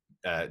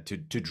to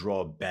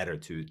draw better,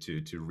 to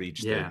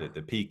reach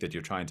the peak that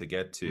you're trying to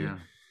get to.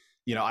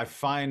 I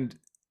find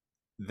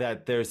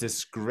that there's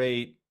this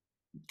great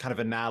kind of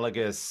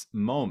analogous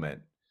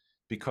moment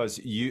because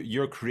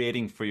you're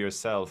creating for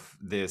yourself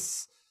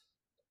this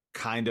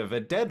kind of a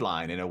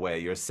deadline in a way.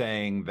 You're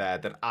saying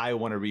that I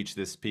want to reach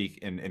this peak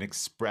in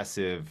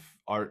expressive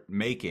art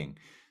making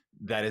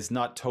that is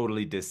not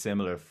totally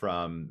dissimilar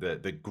from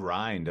the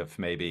grind of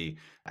maybe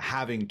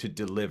having to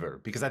deliver.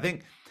 Because I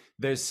think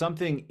there's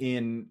something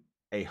in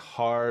a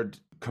hard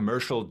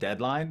commercial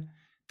deadline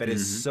that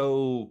is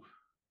so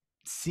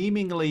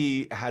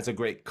seemingly has a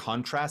great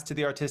contrast to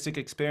the artistic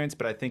experience.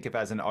 But I think if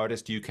as an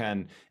artist you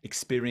can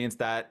experience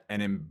that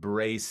and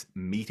embrace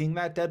meeting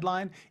that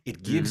deadline,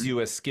 it gives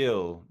you a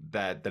skill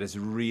that is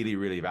really,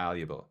 really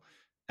valuable.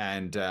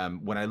 And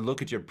when I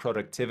look at your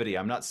productivity,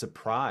 I'm not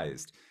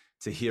surprised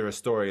to hear a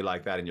story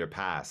like that in your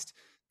past,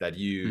 that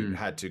you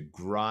had to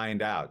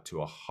grind out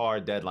to a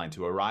hard deadline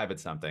to arrive at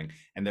something,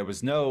 and there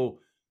was no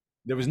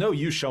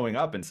you showing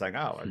up and saying,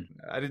 "Oh,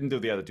 I didn't do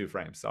the other two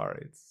frames.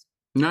 Sorry,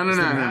 No, no, this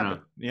no, didn't no,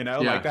 happen." no.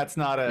 Like Yeah, that's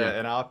not yeah,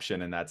 an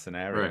option in that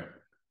scenario. right.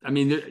 I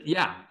mean,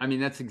 yeah, I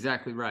mean, that's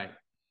exactly right.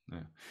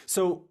 Yeah.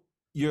 So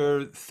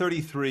you're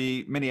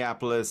 33,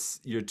 Minneapolis.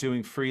 You're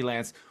doing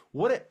freelance.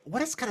 What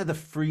is kind of the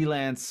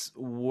freelance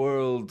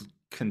world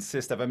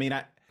consist of? I mean,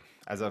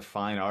 as a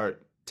fine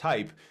art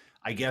type,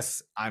 I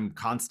guess I'm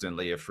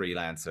constantly a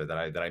freelancer,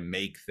 that I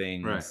make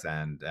Right, things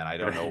and I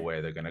don't know right.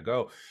 where they're going to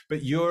go.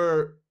 But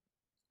you're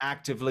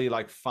actively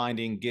like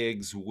finding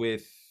gigs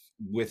with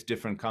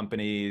different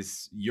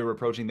companies. You're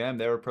approaching them,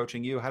 they're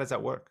approaching you. How does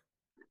that work?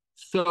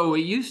 So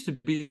it used to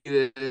be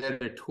that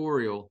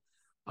editorial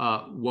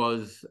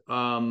was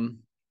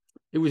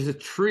it was a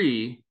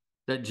tree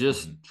that Hmm.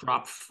 just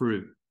dropped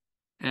fruit,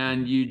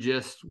 and Hmm. you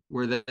just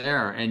were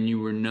there and you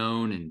were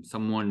known, and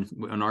someone,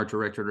 an art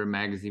director at a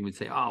magazine, would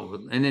say, oh,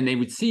 and then they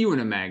would see you in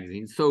a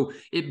magazine. So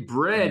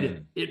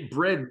Mm. it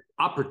bred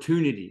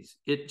opportunities.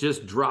 It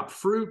just dropped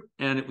fruit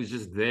and it was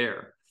just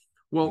there.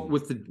 Well, Mm.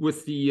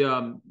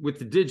 with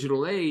the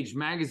digital age,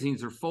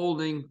 magazines are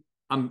folding.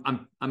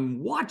 I'm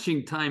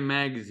watching Time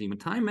Magazine. When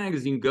Time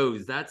Magazine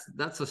goes,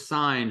 that's a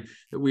sign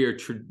that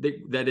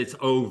that it's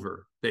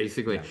over,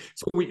 basically. Yeah.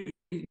 So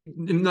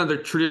another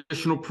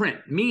traditional print,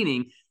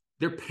 meaning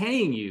they're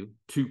paying you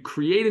to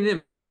create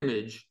an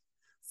image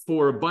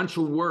for a bunch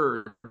of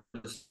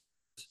words.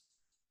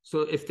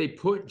 So if they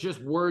put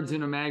just words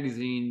in a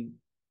magazine,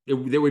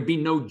 there would be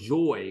no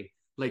joy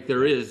like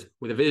there Yeah. is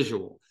with a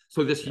visual.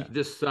 So Yeah.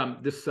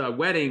 this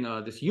wedding,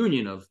 this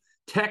union of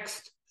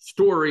text,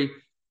 story,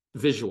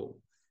 visual,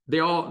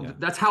 Yeah.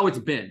 that's how it's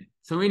been.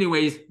 So,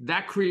 anyways,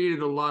 that created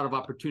a lot of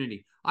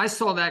opportunity. I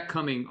saw that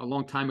coming a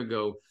long time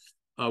ago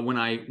when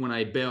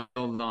I bailed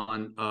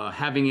on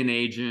having an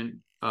agent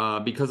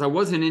because I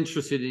wasn't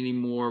interested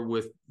anymore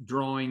with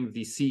drawing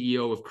the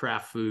CEO of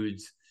Kraft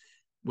Foods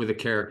with a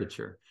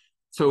caricature.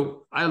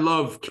 So I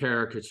love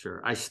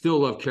caricature. I still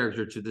love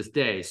caricature to this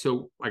day.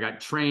 So I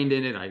got trained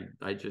in it.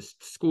 I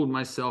just schooled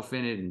myself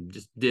in it and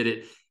just did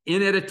it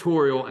in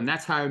editorial, and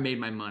that's how I made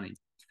my money.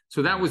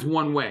 So that Hmm. was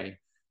one way.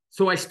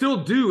 So I still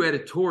do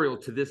editorial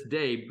to this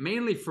day,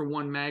 mainly for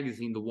one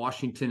magazine, the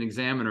Washington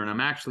Examiner, and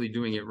I'm actually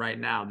doing it right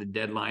now. The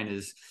deadline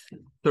is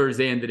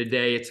Thursday end of the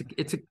day.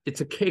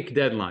 It's a cake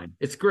deadline.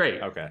 It's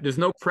great. Okay. There's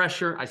no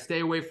pressure. I stay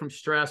away from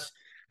stress.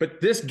 But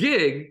this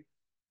gig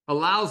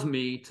allows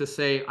me to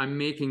say I'm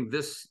making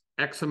this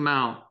X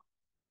amount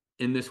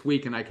in this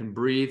week and I can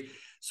breathe.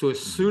 So as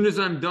Hmm. soon as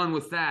I'm done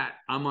with that,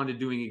 I'm on to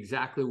doing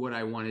exactly what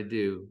I want to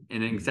do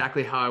and Hmm.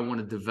 exactly how I want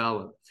to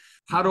develop.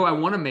 How do Hmm. I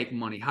want to make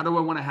money? How do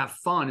I want to have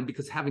fun? And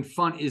because having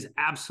fun is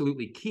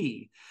absolutely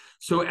key.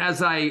 So Yeah.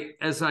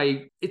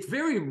 it's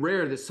very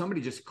rare that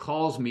somebody just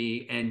calls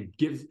me and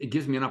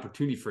gives me an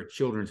opportunity for a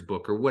children's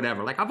book or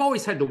whatever. Like I've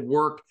always had to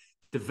work,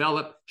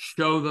 develop,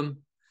 show them.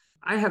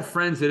 I have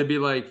friends that'd be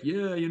like,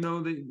 yeah,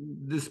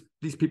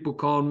 these people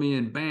called me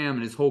and bam,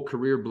 and his whole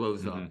career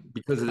blows Hmm. up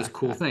because of this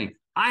cool thing.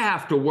 I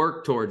have to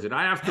work towards it.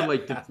 I have to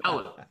like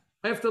develop.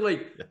 I have to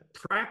like Yeah.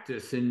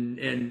 practice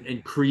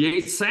and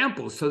create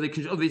samples so they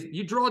can. Oh,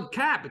 you draw a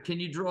cat, but can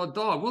you draw a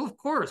dog? Well, of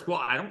course. Well,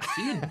 I don't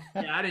see a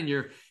cat in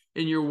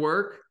your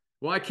work.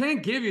 Well, I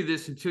can't give you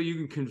this until you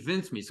can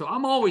convince me. So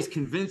I'm always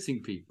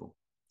convincing people.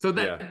 So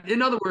Yeah. that,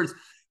 in other words,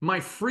 my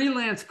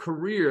freelance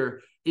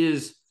career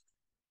is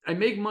I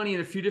make money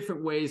in a few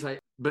different ways.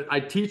 But I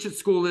teach at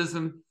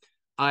Schoolism.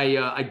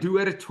 I do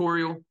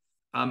editorial.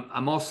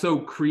 I'm also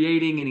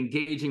creating and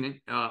engaging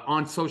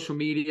on social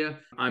media.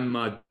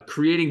 I'm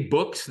creating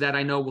books that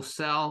I know will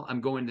sell.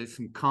 I'm going to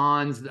some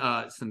cons,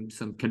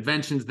 some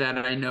conventions that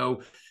I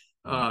know.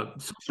 Hmm.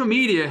 Social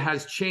media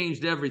has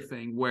changed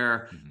everything.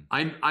 Where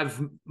Hmm.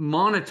 I've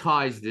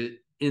monetized it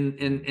Hmm.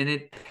 and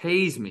it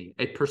pays me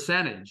a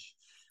percentage.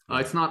 Yeah.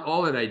 It's not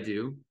all that I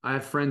do. I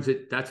have friends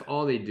that's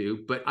all they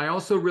do. But I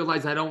also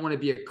realize I don't want to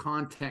be a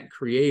content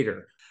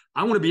creator.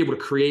 I want to be able to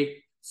create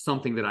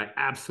something that I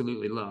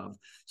absolutely love.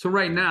 So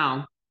right Yeah.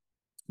 now,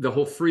 the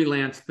whole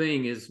freelance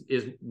thing is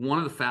one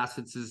of the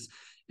facets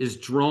is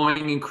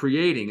drawing and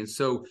creating. And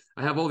so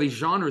I have all these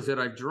genres that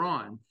I've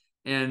drawn.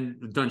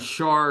 and done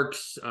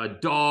sharks,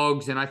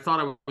 dogs, and I thought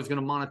I was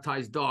going to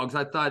monetize dogs.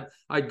 I thought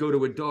I'd go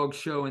to a dog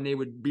show and they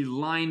would be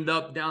lined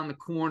up down the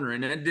corner,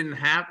 and that didn't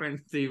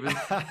happen, Steven.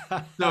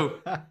 So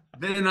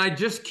then I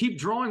just keep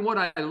drawing what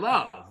I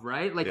love,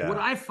 right? Like what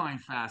I find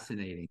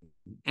fascinating.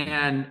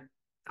 And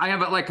I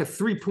have like a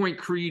 3-point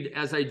creed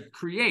as I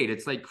create.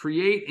 It's like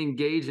create,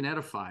 engage, and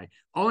edify.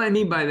 All I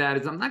mean by that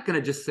is I'm not going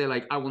to just say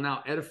like, I will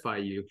now edify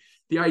you.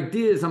 The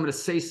idea is I'm going to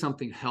say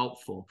something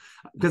helpful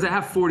because I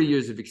have 40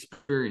 years of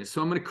experience.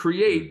 So I'm going to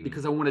create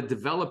because I want to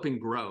develop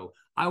and grow.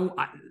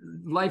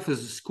 Life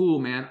is a school,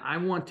 man. I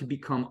want to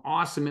become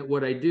awesome at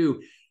what I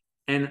do.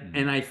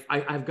 And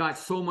I've got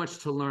so much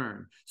to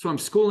learn. So I'm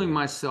schooling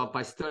myself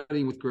by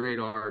studying with great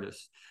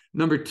artists.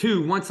 Number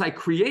 2, once I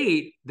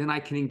create, then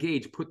I can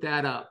engage, put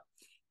that up.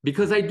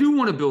 Because I do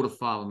want to build a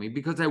following,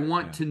 because I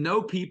want to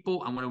know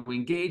people, I want to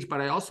engage, but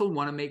I also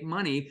want to make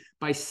money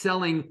by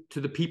selling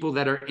to the people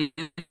that are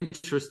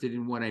interested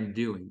in what I'm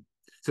doing.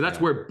 So that's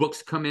where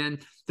books come in.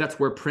 That's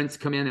where prints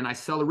come in, and I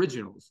sell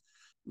originals.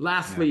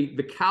 Lastly,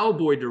 the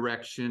cowboy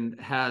direction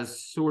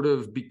has sort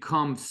of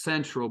become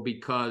central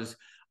because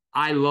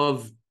I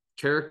love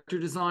character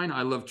design.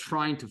 I love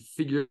trying to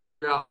figure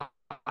out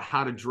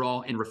how to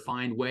draw in a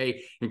refined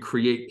way and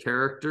create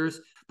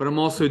characters. But I'm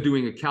also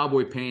doing a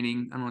cowboy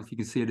painting. I don't know if you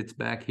can see it. It's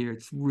back here.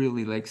 It's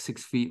really like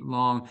 6 feet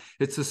long.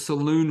 It's a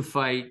saloon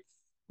fight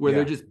where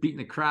they're just beating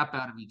the crap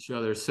out of each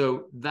other.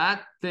 So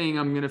that thing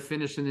I'm going to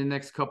finish in the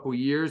next couple of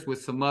years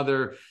with some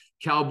other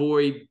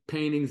cowboy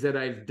paintings that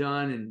I've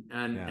done.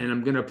 And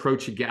I'm going to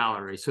approach a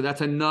gallery. So that's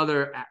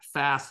another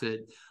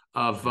facet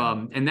of,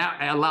 and that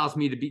allows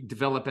me to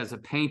develop as a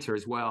painter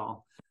as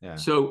well.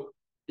 So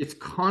it's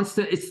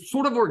constant. It's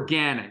sort of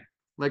organic.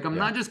 Like I'm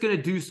not just going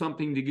to do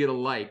something to get a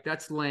like.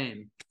 That's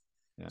lame.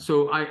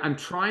 So I'm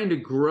trying to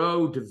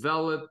grow,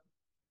 develop.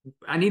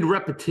 I need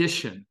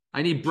repetition.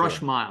 I need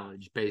brush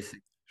mileage,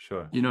 basically.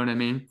 You know what I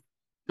mean?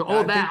 So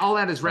all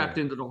that is wrapped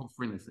into the whole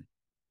freelance thing.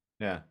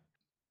 Yeah.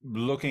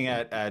 Looking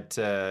at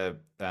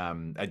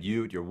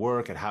you, at your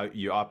work, at how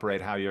you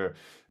operate, how you're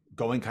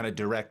going kind of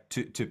direct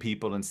to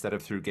people instead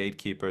of through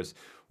gatekeepers.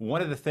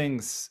 One of the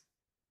things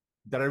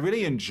that I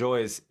really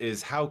enjoy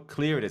is how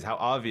clear it is, how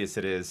obvious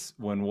it is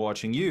when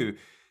watching you,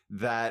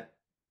 that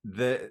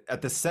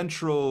at the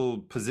central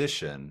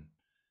position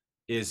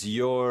is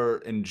your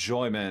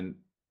enjoyment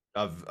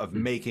of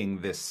making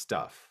this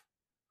stuff.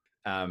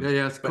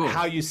 It's cool. But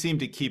how you seem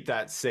to keep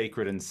that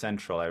sacred and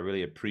central, I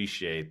really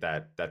appreciate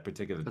that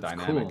particular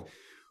dynamic. Cool.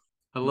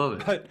 I love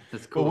it.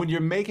 That's cool. But when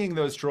you're making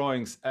those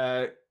drawings,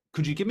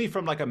 could you give me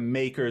from like a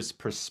maker's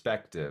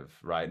perspective,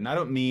 right? And I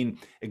don't mean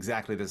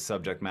exactly the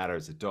subject matter.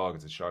 It's a dog,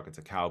 it's a shark, it's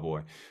a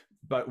cowboy.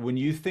 But when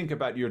you think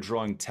about your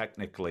drawing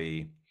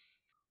technically,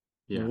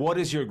 what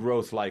is your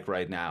growth like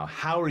right now?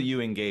 How are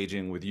you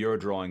engaging with your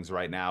drawings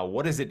right now?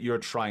 What is it you're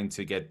trying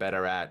to get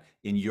better at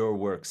in your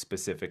work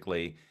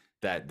specifically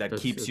that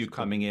keeps you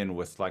coming in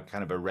with like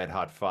kind of a red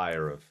hot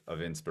fire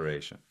of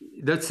inspiration?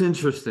 That's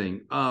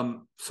interesting.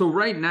 So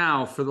right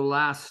now, for the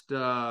last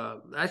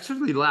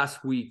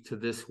week to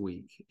this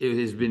week, it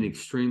has been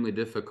extremely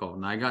difficult,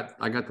 and I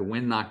got the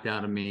wind knocked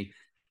out of me,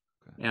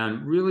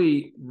 and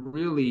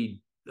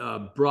really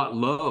brought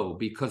low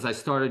because I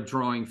started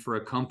drawing for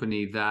a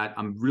company that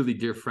I'm really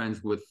dear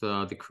friends with,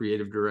 the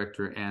creative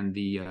director and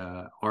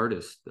the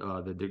artist,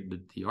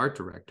 the art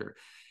director.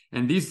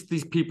 And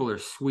these people are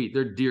sweet.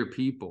 They're dear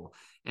people.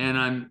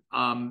 And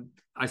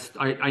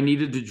I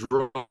needed to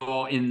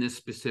draw in this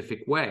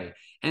specific way.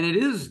 And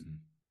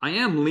I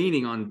am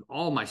leaning on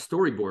all my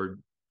storyboard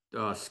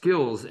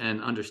skills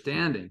and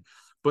understanding.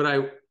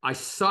 But I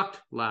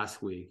sucked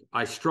last week.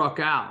 I struck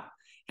out,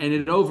 and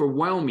it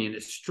overwhelmed me and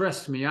it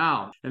stressed me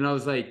out. And it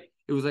was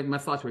like my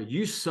thoughts were,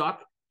 you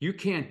suck. You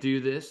can't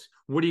do this.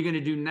 What are you going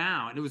to do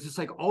now? And it was just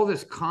like all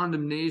this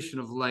condemnation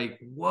of like,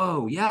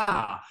 whoa,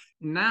 yeah.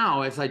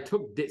 Now, as I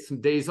took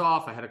some days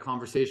off, I had a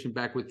conversation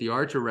back with the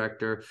art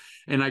director,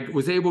 and I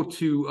was able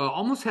to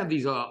almost have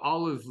these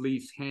olive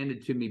leaves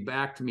handed to me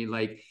back to me.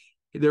 Like,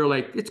 they're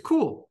like, it's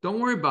cool. Don't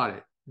worry about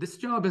it. This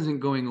job isn't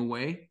going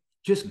away.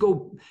 Just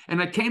go. And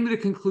I came to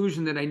the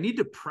conclusion that I need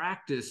to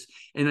practice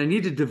and I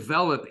need to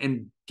develop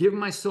and give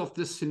myself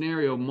this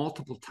scenario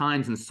multiple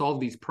times and solve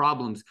these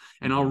problems.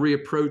 And I'll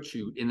reapproach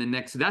you in the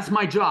next. That's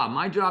my job.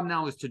 My job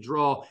now is to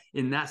draw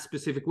in that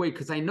specific way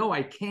because I know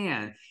I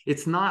can.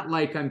 It's not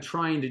like I'm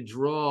trying to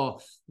draw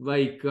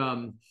like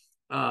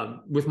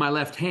with my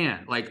left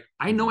hand. Like,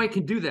 I know I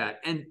can do that.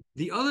 And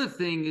the other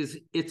thing is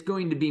it's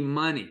going to be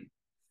money.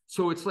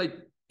 So it's like,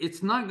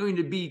 it's not going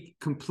to be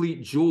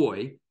complete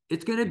joy.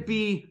 It's going to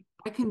be,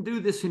 I can do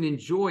this and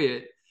enjoy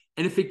it.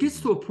 And if it gets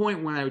to a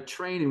point when I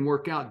train and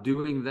work out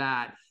doing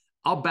that,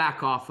 I'll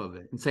back off of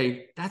it and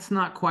say, that's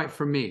not quite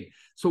for me.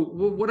 So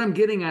what I'm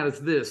getting at is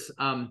this.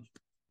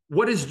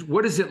 What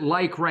is it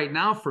like right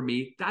now for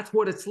me? That's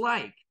what it's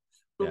like.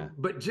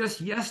 But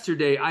just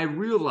yesterday, I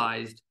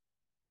realized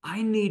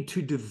I need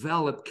to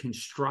develop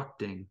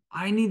constructing.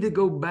 I need to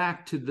go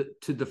back to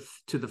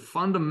the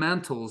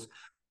fundamentals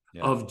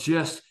of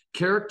just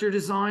character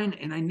design,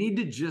 and I need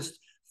to just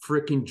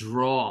freaking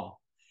draw.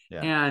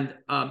 Yeah. and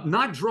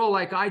not draw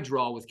like I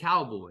draw with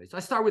cowboys. I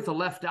start with the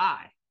left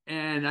eye.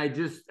 And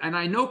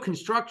I know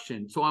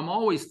construction, so I'm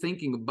always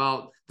thinking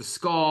about the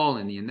skull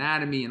and the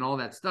anatomy and all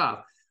that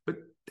stuff. But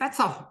that's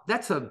on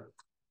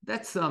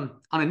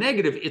a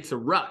negative, it's a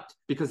rut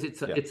because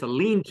Yeah. it's a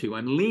lean to.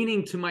 I'm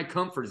leaning to my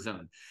comfort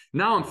zone.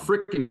 Now I'm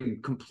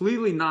freaking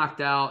completely knocked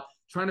out,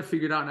 trying to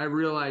figure it out, and I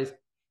realize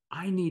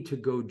I need to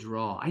go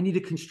draw. I need to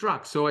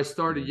construct. So I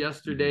started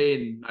yesterday,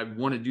 and I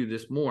want to do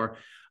this more.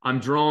 I'm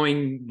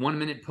drawing 1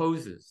 minute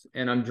poses,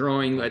 and I'm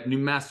drawing at New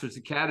Masters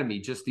Academy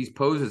just these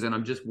poses, and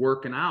I'm just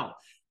working out,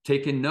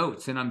 taking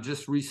notes, and I'm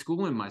just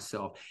reschooling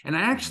myself. And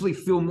I actually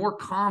feel more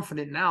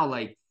confident now,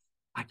 like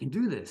I can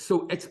do this.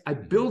 So I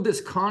build this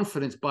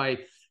confidence by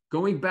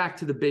going back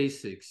to the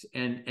basics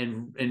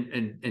and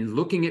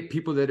looking at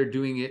people that are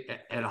doing it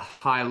at a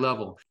high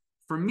level.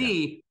 For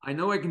me, I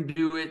know I can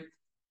do it.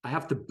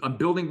 I'm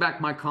building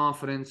back my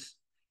confidence,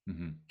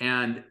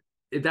 and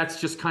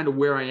that's just kind of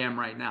where I am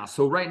right now.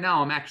 So right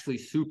now I'm actually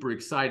super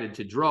excited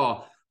to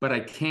draw, but I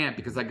can't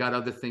because I got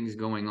other things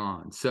going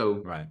on. So,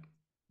 Right.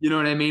 you know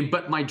what I mean?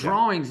 But my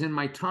drawings and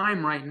my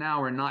time right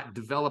now are not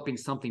developing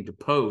something to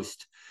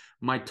post.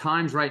 My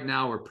times right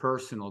now are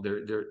personal.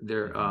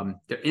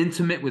 They're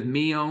intimate with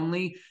me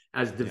only,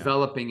 as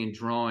developing and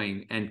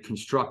drawing and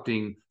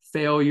constructing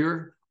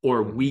failure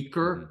or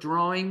weaker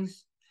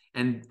drawings.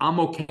 And I'm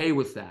okay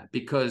with that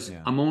because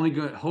I'm only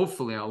going,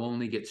 hopefully I'll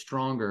only get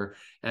stronger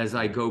as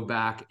I go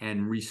back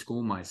and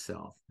reschool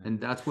myself.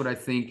 And that's what I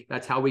think,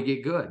 that's how we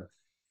get good.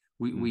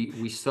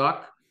 We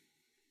suck,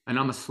 and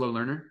I'm a slow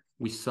learner.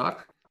 We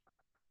suck,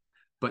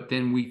 but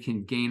then we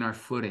can gain our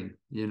footing,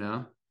 you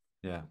know?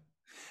 Yeah.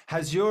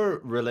 Has your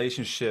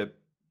relationship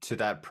to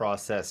that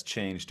process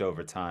changed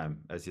over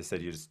time? As you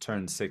said, you just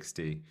turned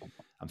 60.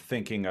 I'm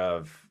thinking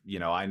of,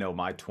 I know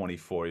my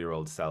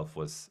 24-year-old self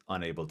was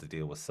unable to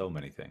deal with so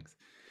many things.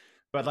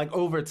 But like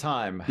over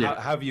time,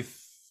 how do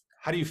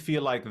you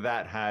feel like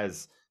that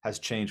has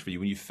changed for you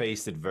when you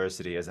faced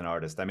adversity as an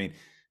artist? I mean,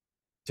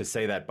 to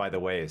say that, by the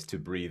way, is to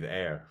breathe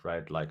air,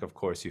 right? Like, of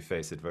course, you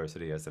face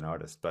adversity as an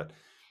artist, but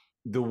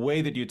the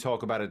way that you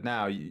talk about it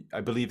now,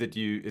 I believe that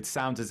it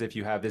sounds as if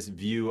you have this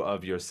view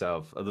of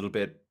yourself a little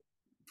bit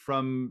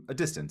from a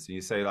distance. And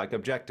you say, like,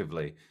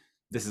 objectively,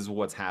 this is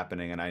what's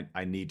happening, and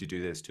I need to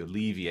do this to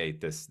alleviate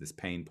this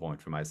pain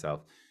point for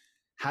myself.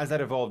 Has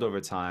that evolved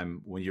over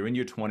time? When you're in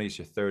your 20s,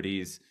 your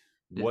 30s,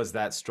 was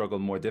that struggle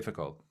more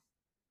difficult?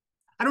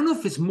 I don't know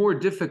if it's more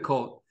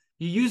difficult.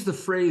 You use the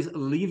phrase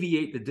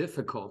alleviate the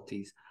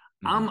difficulties.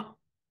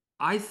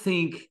 I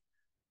think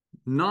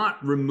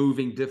not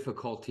removing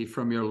difficulty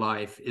from your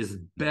life is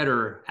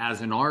better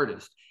as an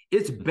artist.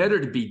 It's better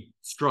to be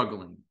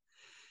struggling.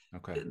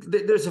 Okay.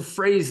 There's a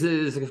phrase,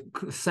 there's a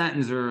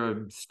sentence or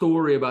a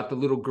story about the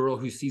little girl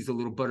who sees a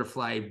little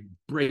butterfly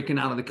breaking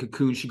out of the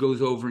cocoon. She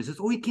goes over and says,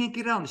 "Oh, he can't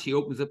get out." And she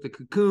opens up the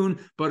cocoon.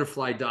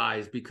 Butterfly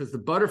dies because the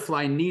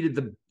butterfly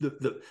needed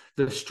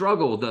the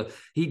struggle.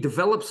 He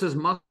develops his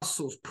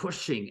muscles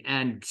pushing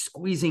and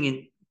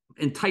squeezing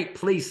in tight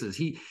places.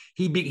 He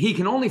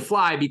can only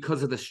fly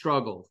because of the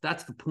struggle.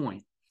 That's the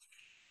point.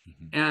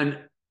 And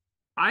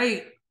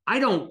I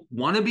don't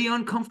want to be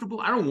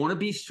uncomfortable. I don't want to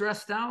be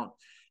stressed out.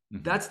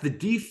 That's the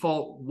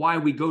default why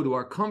we go to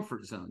our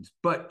comfort zones.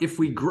 But if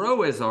we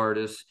grow as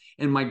artists,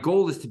 and my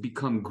goal is to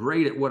become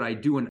great at what I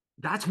do, and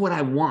that's what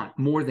I want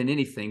more than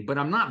anything, but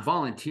I'm not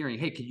volunteering,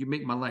 "Hey, can you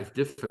make my life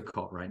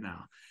difficult right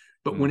now?"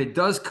 But when it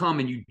does come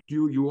and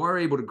you are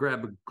able to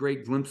grab a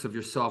great glimpse of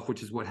yourself,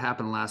 which is what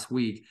happened last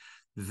week,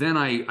 then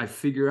I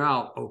figure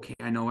out, okay,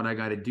 I know what I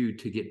got to do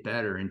to get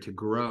better and to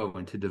grow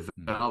and to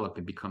develop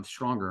and become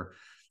stronger.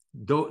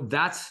 Though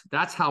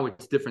that's how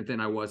it's different than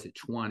I was at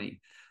 20.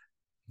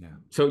 Yeah.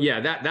 So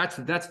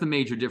that's the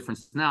major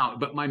difference now.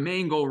 But my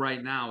main goal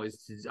right now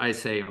is I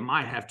say I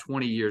might have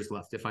 20 years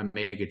left if I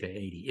make it to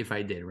 80, if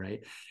I did, right?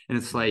 And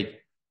it's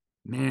like,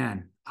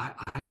 man,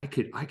 I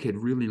could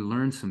really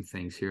learn some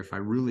things here if I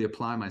really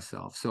apply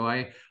myself. So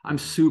I'm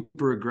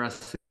super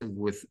aggressive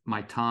with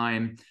my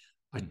time.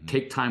 I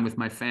take time with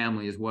my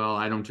family as well.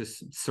 I don't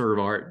just serve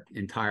art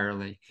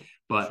entirely,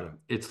 but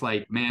it's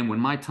like, man, when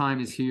my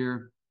time is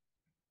here,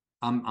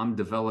 I'm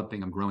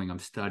developing, I'm growing, I'm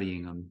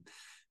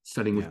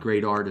studying with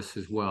great artists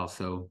as well.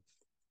 So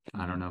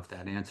I don't know if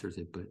that answers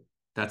it, but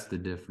that's the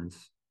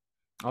difference.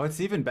 Oh, it's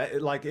even better.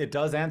 Like it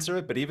does answer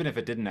it, but even if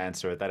it didn't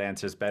answer it, that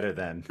answers better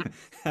than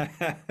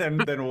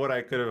than what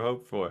I could have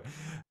hoped for.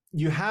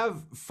 You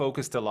have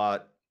focused a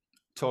lot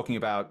talking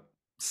about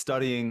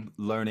studying,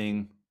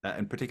 learning,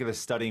 in particular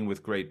studying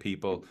with great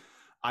people.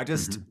 I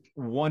just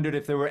wondered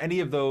if there were any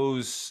of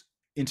those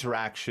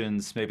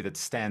interactions maybe that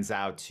stands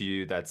out to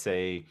you, that's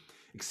a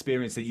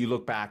experience that you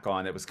look back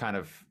on that was kind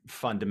of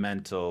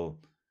fundamental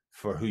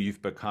for who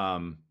you've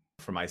become.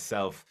 For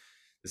myself,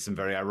 there's some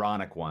very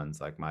ironic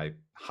ones, like my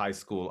high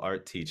school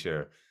art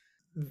teacher,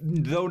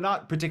 though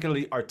not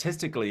particularly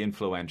artistically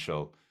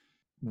influential,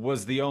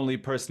 was the only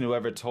person who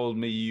ever told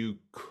me you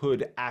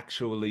could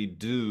actually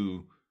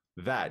do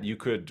that. You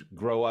could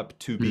grow up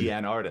to be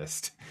an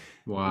artist.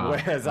 Wow.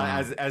 Whereas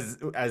Wow.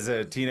 as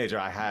a teenager,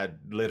 I had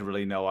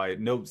literally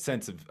no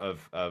sense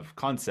of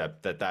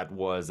concept that that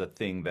was a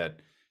thing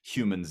that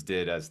humans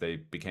did as they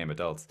became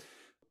adults.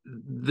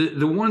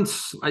 The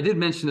ones I did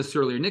mention this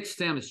earlier, Nick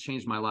Stam has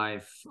changed my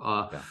life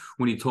Yeah,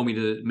 when he told me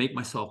to make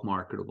myself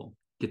marketable,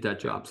 get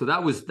that yeah. job. So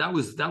that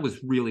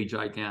was really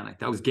gigantic.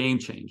 That was game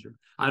changer.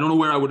 I don't know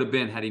where I would have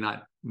been had he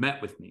not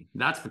met with me.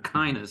 That's the Mhm.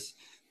 kindness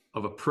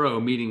of a pro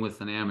meeting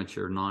with an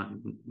amateur. Not,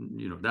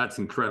 that's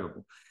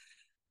incredible.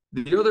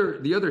 The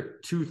other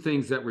two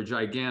things that were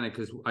gigantic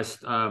is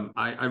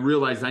I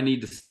realized I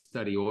need to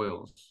study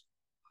oils.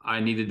 I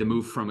needed to Mhm.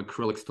 move from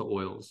acrylics to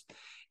oils,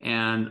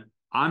 and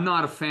I'm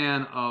not a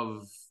fan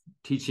of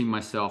teaching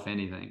myself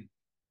anything.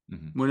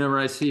 Mhm. Whenever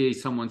I see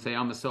someone say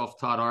I'm a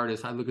self-taught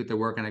artist, I look at their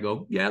work and I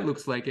go, yeah, it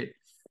looks like it,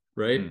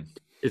 right? Mm.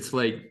 It's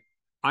like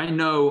I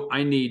know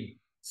I need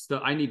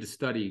to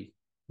study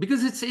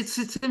because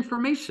it's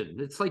information.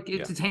 It's like Yeah.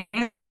 it's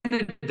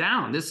handed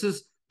down. This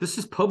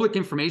is public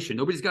information.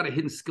 Nobody's got a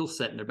hidden skill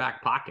set in their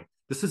back pocket.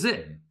 This is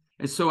it. Mhm.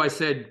 And so I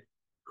said,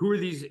 who are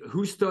these?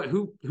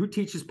 Who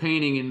teaches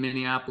painting in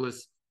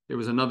Minneapolis? There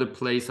was another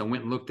place. I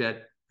went and looked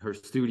at her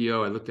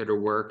studio. I looked at her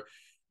work.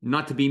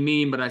 Not to be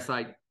mean, but I was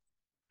like,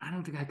 I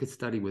don't think I could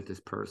study with this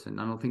person.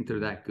 I don't think they're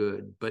Mhm. that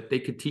good, but they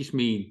could teach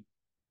me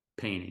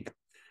painting.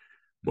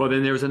 Well, Mhm.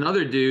 then there was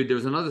another dude. There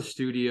was another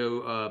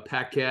studio,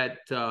 Paquette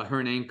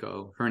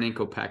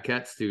Hernanco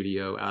Paquette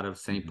Studio out of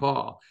St. Mhm.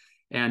 Paul.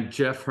 And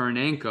Jeff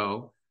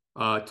Hernanco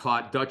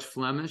taught Dutch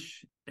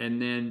Flemish,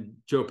 and then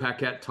Joe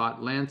Paquette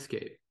taught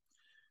landscape.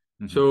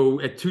 Mhm.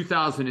 So at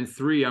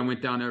 2003, I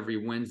went down every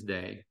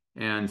Wednesday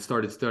and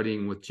started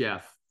studying with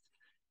Jeff.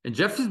 And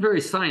Jeff is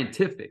very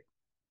scientific.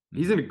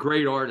 He's Mhm. a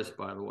great artist,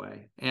 by the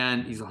way,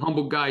 and he's Mhm. a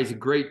humble guy. He's a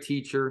great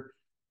teacher.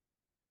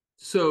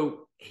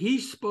 So he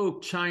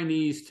spoke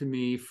Chinese to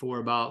me for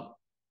about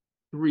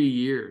 3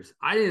 years.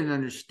 I didn't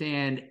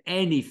understand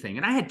anything.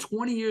 And I had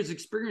 20 years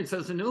experience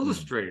as an Mhm.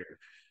 illustrator.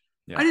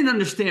 I Yeah. didn't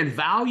understand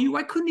value.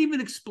 I couldn't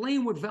even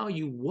explain what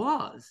value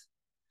was.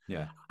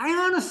 Yeah. I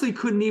honestly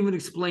couldn't even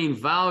explain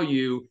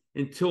value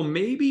until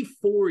maybe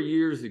 4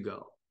 years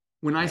ago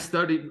when Yeah. I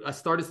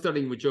started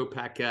studying with Joe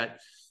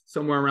Paquette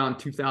somewhere around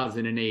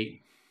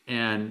 2008.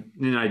 And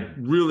then I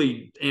Mhm.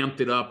 really amped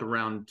it up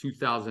around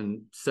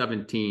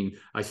 2017.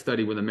 I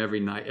studied with him every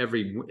night,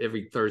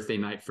 every Thursday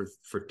night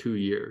for 2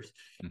 years.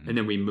 And Mhm.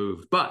 then we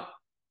moved. But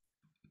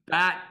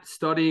that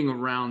studying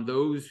around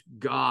those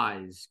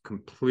guys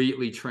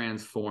completely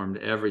transformed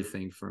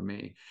everything for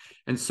me.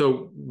 And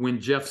so when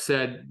Jeff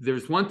said,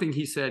 there's one thing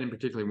he said in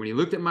particular, when he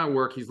looked at my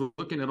work, he's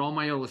looking at all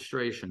my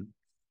illustration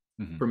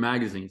Mhm. for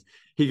magazines.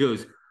 He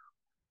goes,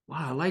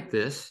 wow, I like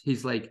this.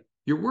 He's like,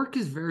 your work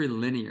is very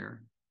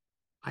linear.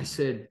 I Mhm.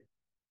 said,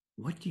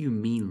 what do you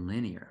mean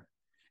linear?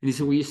 And he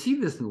said, well, Mhm. you see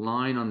this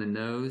line on the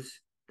nose?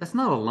 That's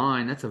not a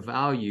line. That's a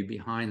value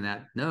behind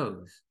that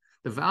nose.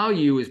 The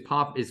value is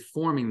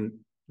forming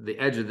the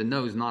edge of the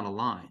nose, not a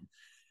line.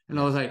 And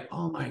I Yeah. was like,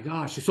 oh my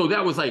gosh. So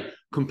that was like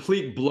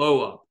complete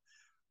blow up.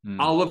 Mm.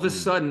 All of a Mm.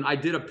 sudden, I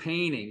did a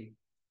painting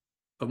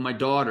of my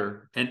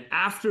daughter. And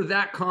after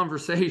that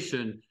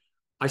conversation,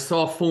 I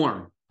saw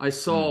form. I Mm.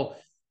 saw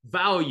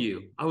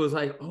value. I was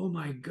like, oh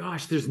my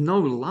gosh, there's no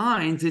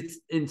lines.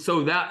 And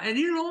so that, and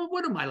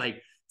what am I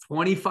like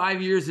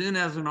 25 years in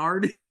as an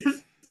artist?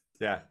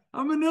 Yeah.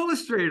 I'm an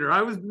illustrator.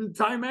 I was in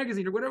Time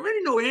Magazine or whatever. I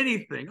didn't know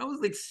anything. I was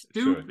like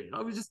Sure. stupid.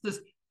 I was just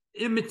this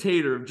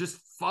imitator of just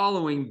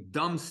following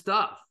dumb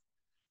stuff.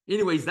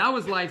 Anyways, that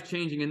was life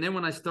changing. And then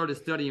when I started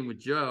studying with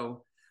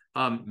Joe,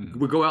 Mhm.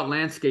 we go out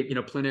landscape,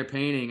 plein air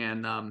painting,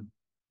 and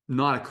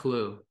not a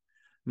clue,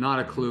 not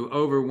a Mhm. clue.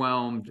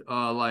 Overwhelmed,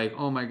 like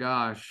oh my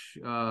gosh.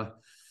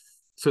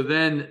 So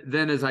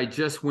then as I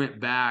just went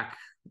back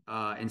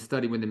and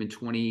studied with him in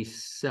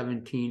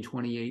 2017,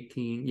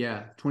 2018,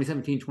 yeah,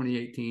 2017,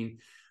 2018.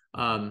 Mhm.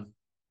 Um,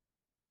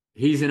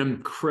 he's an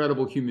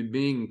incredible human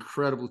being,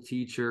 incredible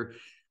teacher.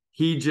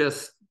 He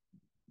just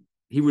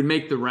he would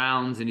make the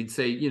rounds and he'd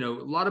say, a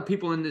lot of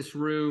people in this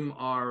room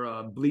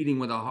are bleeding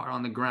with a heart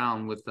on the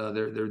ground with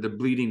they're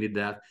bleeding to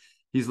death.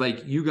 He's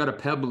like, you got a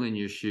pebble in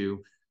your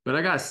shoe. But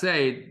I gotta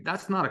say,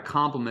 that's not a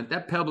compliment.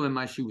 That pebble in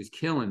my shoe was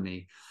killing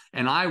me,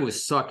 and I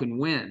was sucking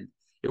wind.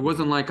 It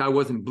wasn't Mhm. like I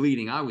wasn't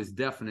bleeding. I was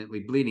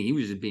definitely bleeding. He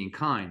was just being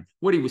kind.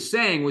 What he was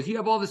saying was, you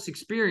have all this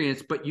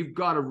experience, but you've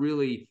got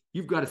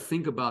to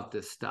think about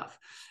this stuff.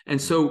 And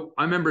Mhm. so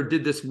I remember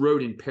did this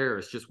road in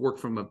Paris, just worked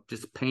from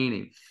just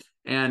painting,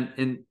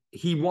 and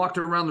he walked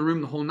around the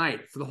room the whole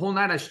night. For the whole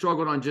night, I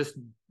struggled on just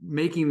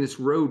making this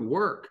road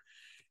work.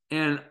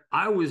 And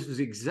I was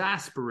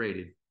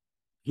exasperated.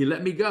 He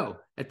let me go.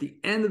 At the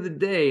end of the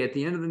day, at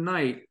the end of the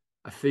night,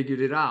 I figured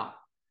it out.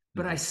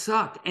 But I Mhm.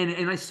 sucked.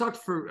 And I sucked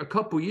for a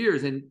couple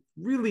years. And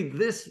really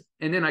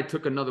and then I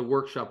took another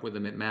workshop with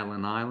him at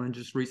Madeline Island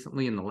just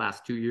recently in the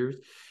last 2 years.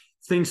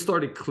 Things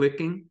started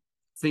clicking.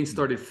 Things Mhm.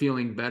 started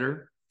feeling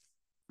better.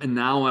 And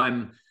now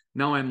I'm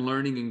Now I'm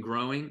learning and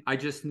growing. I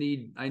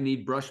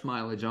need brush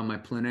mileage on my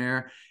plein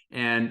air,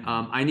 and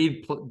I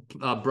need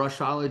brush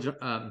mileage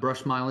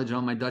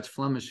on my Dutch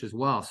Flemish as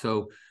well.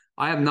 So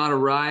I have not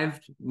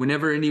arrived.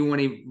 Whenever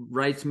anyone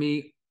writes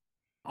me,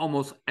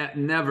 almost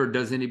never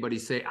does anybody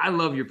say, I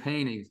love your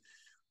paintings.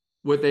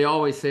 What they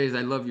always say is,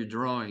 I love your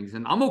drawings.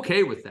 And I'm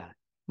okay with that.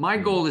 My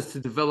goal is to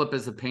develop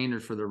as a painter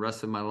for the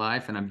rest of my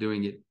life, and I'm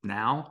doing it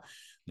now.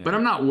 Yeah. But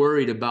I'm not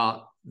worried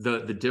about the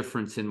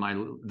difference in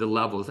the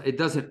levels. It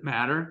doesn't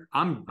matter.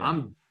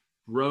 I'm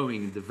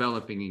growing and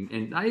developing,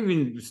 and I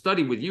even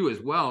study with you as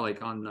well,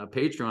 like on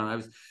Patreon. I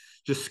was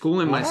just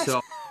schooling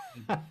myself.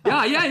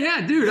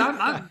 Yeah, dude.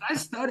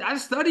 I've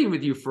studied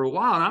with you for a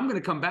while, and I'm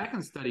going to come back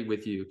and study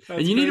with you.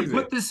 That's and you crazy. need to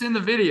put this in the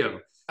video.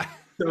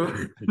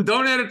 So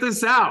don't edit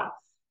this out.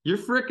 You're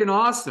freaking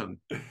awesome,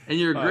 and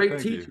you're a great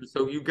teacher.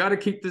 So you've got to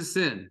keep this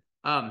in.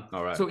 All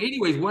right. So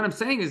anyways, what I'm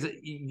saying is that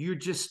you're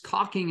just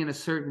talking in a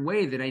certain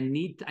way that I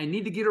need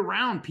to get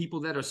around people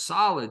that are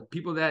solid,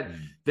 people that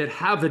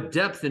have a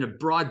depth and a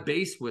broad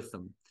base with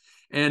them.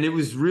 And it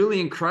was really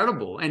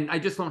incredible. And I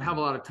just don't have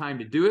a lot of time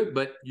to do it,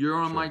 but you're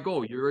on my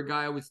goal. You're a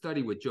guy I would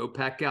study with, Joe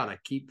Packout. I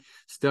keep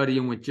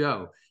studying with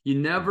Joe. You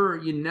never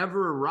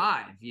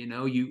arrive, you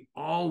know. You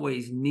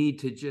always need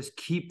to just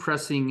keep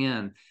pressing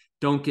in.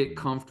 Don't get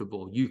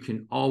comfortable. You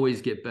can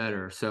always get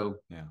better. So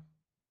yeah.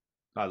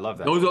 I love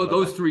that.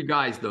 Those three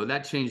guys, though,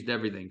 that changed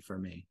everything for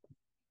me.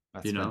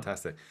 That's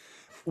fantastic.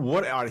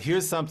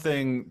 Here's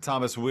something,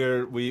 Thomas.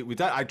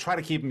 I try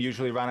to keep them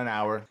usually around an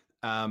hour,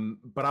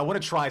 but I want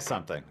to try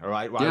something. All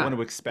right, I want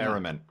to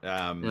experiment.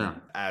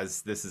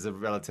 As this is a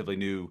relatively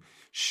new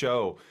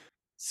show,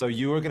 so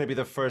you are going to be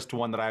the first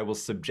one that I will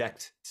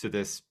subject to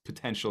this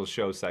potential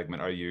show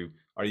segment. Are you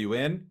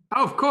in?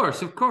 Oh, of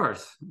course.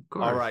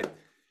 All right.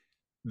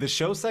 The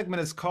show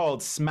segment is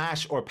called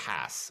Smash or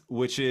Pass,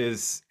 which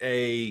is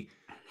in a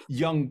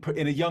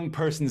young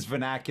person's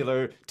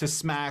vernacular. To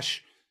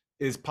smash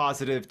is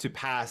positive. To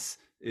pass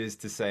is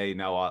to say,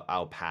 no,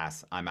 I'll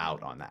pass. I'm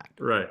out on that.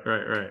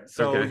 Right.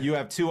 So you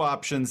have two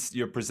options.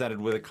 You're presented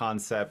with a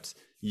concept.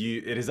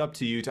 It is up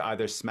to you to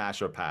either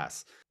smash or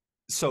pass.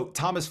 So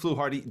Thomas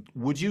Fluharty,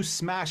 would you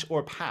smash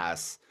or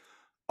pass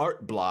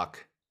art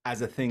block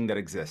as a thing that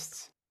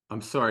exists?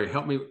 I'm sorry.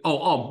 Help me.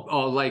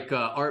 Oh, like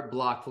art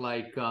block,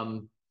 like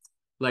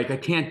I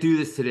can't do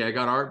this today. I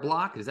got art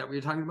block. Is that what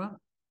you're talking about?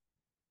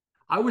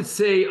 I would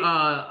say,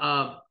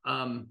 well,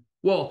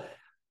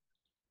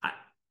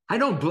 I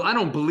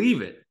don't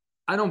believe it.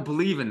 I don't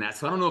believe in that.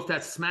 So I don't know if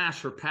that's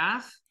smash or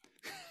pass.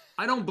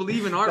 I don't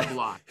believe in art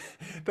block.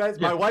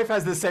 My wife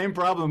has the same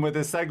problem with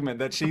this segment,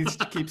 that she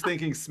keeps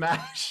thinking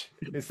smash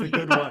is the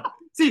good one.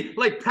 See,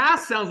 like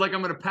pass sounds like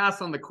I'm going to pass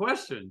on the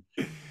question.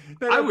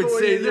 I would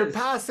say you're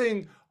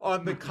passing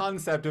on the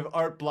concept of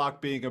art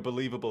block being a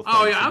believable thing.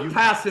 Oh yeah, I'm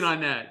passing on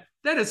that.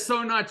 That is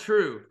so not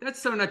true.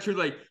 That's so not true.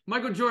 Like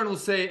Michael Jordan will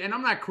say, and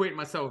I'm not equating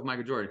myself with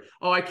Michael Jordan.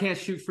 Oh, I can't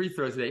shoot free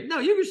throws today. No,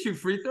 you can shoot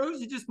free throws.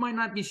 You just might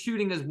not be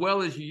shooting as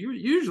well as you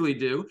usually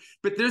do.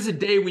 But there's a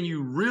day when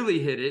you really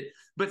hit it.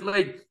 But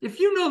like, if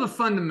you know the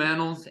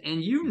fundamentals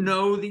and you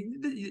know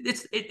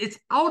it's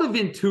out of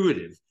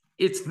intuitive.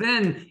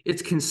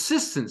 It's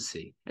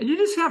consistency, and you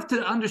just have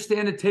to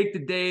understand and take the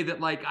day that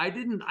like I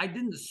didn't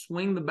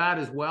swing the bat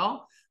as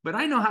well, but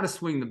I know how to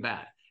swing the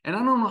bat. And I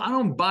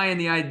don't buy in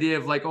the idea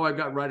of like, oh, I've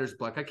got writer's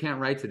block, I can't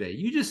write today.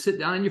 You just sit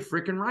down and you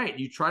freaking write.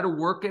 You try to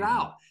work it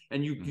out,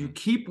 and you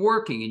keep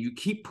working and you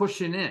keep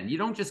pushing in. You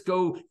don't just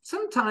go.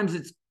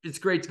 Sometimes it's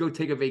great to go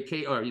take a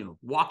vacation, or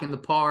walk in the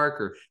park,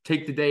 or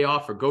take the day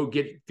off, or go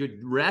get good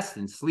rest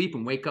and sleep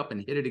and wake up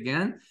and hit it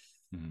again.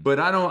 But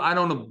I don't,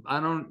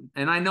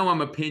 and I know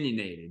I'm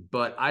opinionated,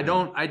 but I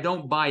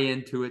don't buy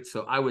into it.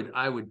 So I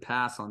would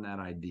pass on that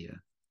idea.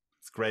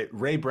 It's great.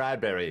 Ray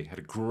Bradbury had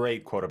a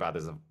great quote about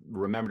this. I've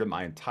remembered it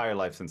my entire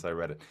life since I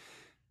read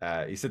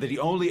it. He said that he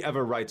only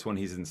ever writes when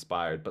he's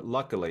inspired, but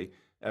luckily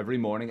every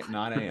morning at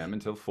 9 a.m.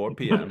 until 4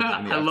 p.m. in the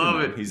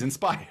afternoon, he's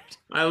inspired.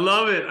 I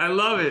love it.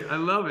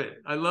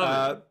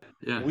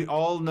 Yeah. We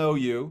all know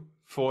you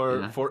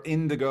for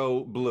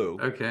Indigo Blue.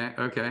 Okay.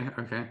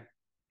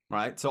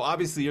 Right? So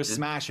obviously you're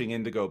smashing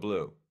Indigo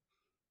Blue.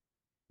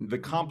 The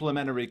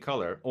complementary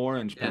color,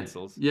 orange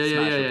pencils.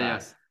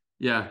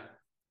 Yeah.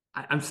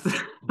 I'm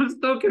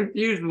still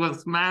confused with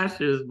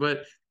smashes,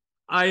 but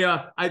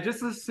I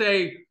just to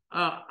say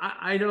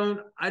I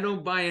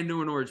don't buy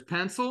into an orange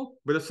pencil,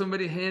 but if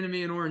somebody handed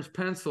me an orange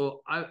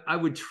pencil, I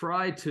would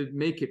try to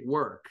make it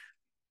work.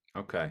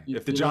 Okay.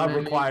 If the job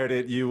required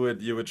it, you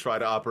would try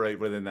to operate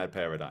within that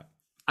paradigm.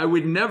 I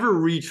would never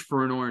reach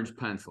for an orange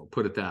pencil,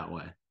 put it that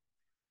way.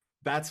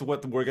 That's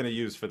what we're going to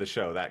use for the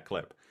show, that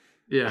clip.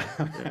 Yeah.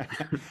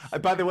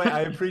 By the way,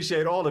 I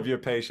appreciate all of your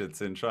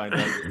patience in trying to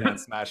understand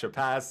smash or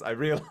pass. I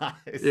realize.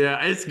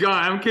 Yeah, it's gone.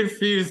 I'm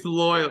confused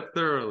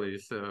thoroughly.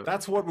 So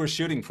that's what we're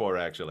shooting for,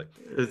 actually.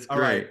 It's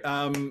great.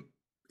 All right.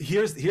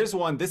 Here's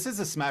one. This is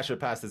a smash or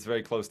pass that's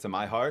very close to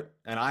my heart,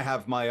 and I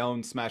have my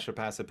own smash or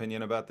pass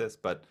opinion about this,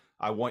 but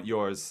I want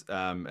yours,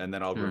 and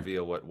then I'll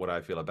reveal what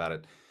I feel about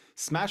it.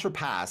 Smash or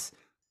pass.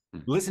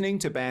 listening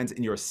to bands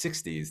in your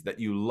 60s that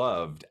you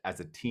loved as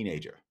a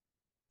teenager.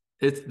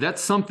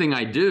 That's something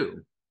I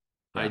do.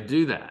 I Yeah.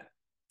 do that.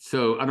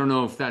 So I don't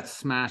know if that's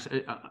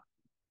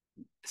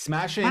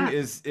Smashing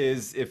is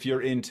if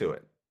you're into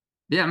it.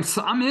 yeah,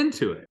 I'm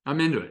into it. I'm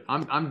into it.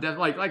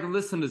 Like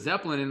listen to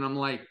Zeppelin and I'm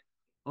like,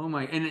 oh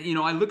my, and you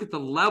know, I look at the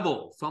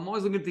level. So I'm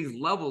always looking at these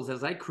levels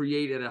as I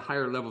create at a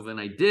higher level than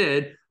I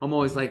did. I'm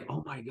always like,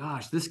 oh my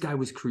gosh, this guy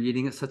was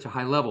creating at such a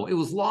high level. It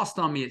was lost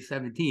on me at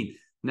 17.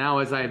 Now,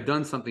 as I have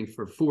done something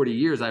for 40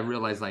 years, I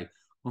realize like,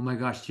 oh my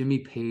gosh, Jimmy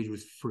Page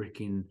was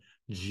freaking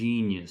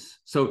genius.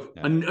 So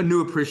Yeah. a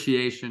new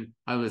appreciation.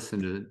 I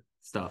listened to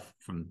stuff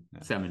from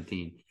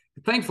 17.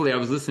 Thankfully, I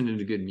was listening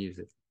to good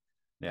music.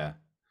 Yeah.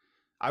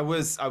 I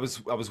was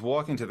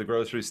walking to the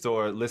grocery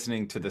store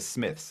listening to the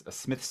Smiths. A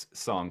Smiths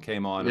song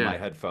came on in my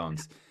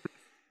headphones.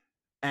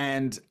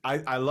 And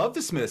I love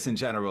the Smiths in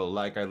general.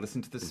 Like I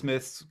listened to the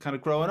Smiths kind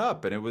of growing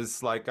up and it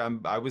was like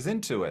I was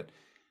into it.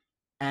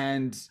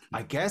 And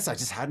I guess I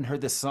just hadn't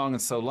heard this song in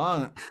so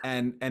long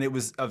and it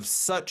was of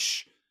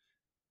such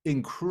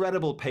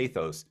incredible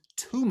pathos,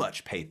 too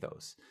much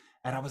pathos.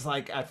 And I was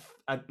like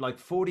at like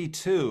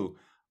 42,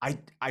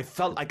 I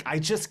felt like I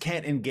just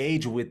can't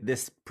engage with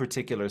this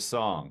particular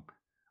song.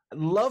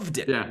 Loved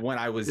it when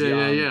I was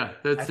young.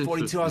 That's At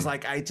 42, I was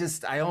like,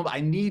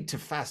 I need to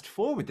fast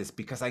forward this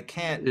because I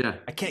can't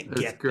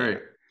get great.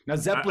 there. Now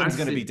Zeppelin's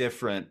going to be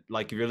different.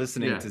 Like if you're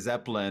listening to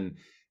Zeppelin,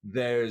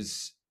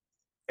 there's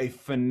a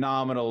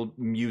phenomenal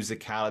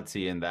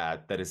musicality in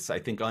that is, I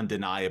think,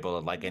 undeniable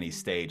at like any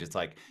stage. It's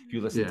like if you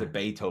listen to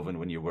Beethoven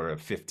when you were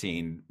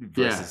 15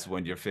 versus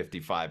when you're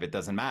 55, it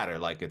doesn't matter.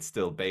 Like it's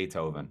still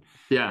Beethoven.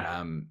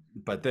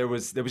 But there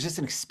was just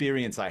an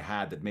experience I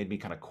had that made me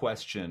kind of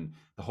question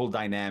the whole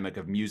dynamic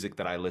of music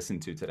that I listen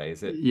to today.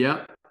 Is it?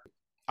 Yeah.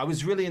 I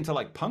was really into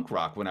like punk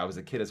rock when I was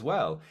a kid as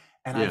well.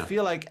 And I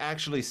feel like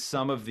actually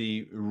some of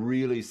the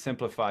really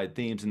simplified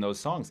themes in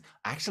those songs,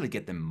 I actually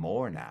get them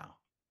more now.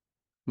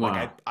 Wow.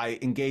 Like I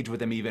engage with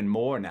them even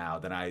more now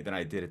than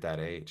I did at that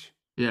age.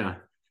 Yeah,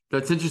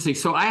 that's interesting.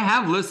 So I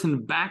have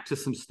listened back to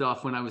some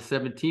stuff when I was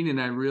 17 and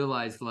I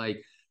realized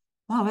like,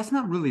 wow, that's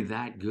not really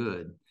that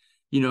good.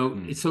 You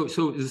know, so it's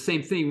the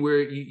same thing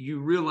where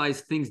you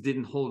realize things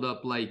didn't hold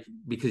up like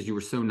because you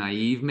were so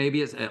naive,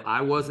 maybe as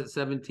I was at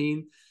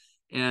 17.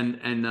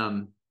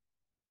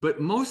 But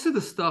most of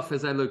the stuff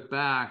as I look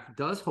back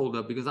does hold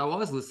up because I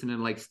was listening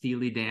to like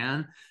Steely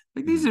Dan.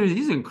 Like these are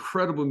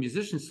incredible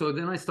musicians. So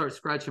then I start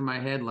scratching my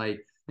head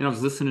like, and I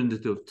was listening to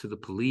the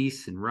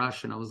Police and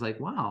Rush, and I was like,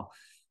 wow,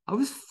 I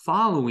was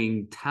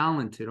following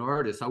talented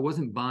artists. I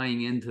wasn't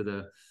buying into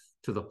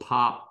the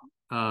pop,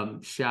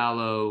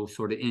 shallow,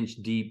 sort of inch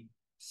deep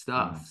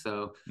stuff.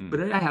 So,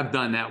 but I have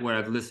done that where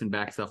I've listened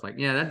back stuff like,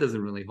 yeah, that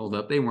doesn't really hold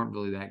up. They weren't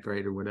really that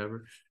great or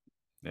whatever.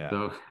 Yeah.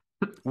 So,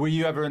 were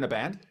you ever in a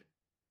band?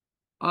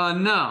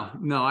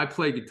 No, I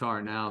play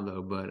guitar now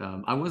though, but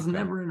I was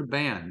never in a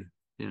band,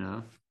 you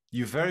know.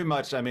 You very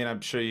much, I mean,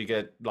 I'm sure you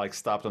get like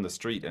stopped on the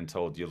street and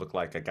told you look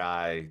like a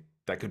guy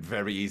that could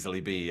very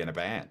easily be in a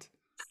band,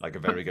 like a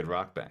very good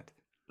rock band.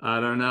 I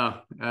don't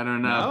know.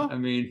 No? I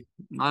mean,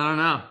 I don't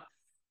know.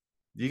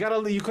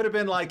 You could have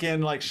been like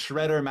in like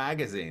Shredder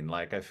magazine,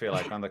 like I feel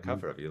like on the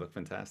cover of it. You look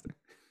fantastic.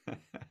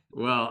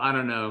 Well, I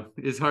don't know.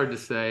 It's hard to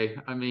say.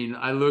 I mean,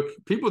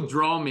 people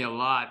draw me a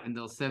lot and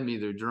they'll send me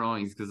their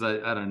drawings because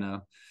I don't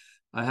know.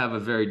 I have a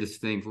very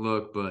distinct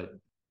look, but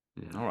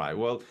yeah. All right.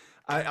 Well,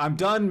 I'm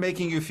done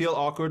making you feel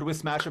awkward with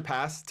Smash or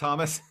Pass,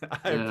 Thomas.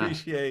 I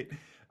appreciate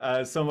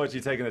so much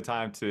you taking the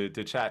time to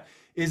chat.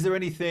 Is there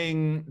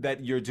anything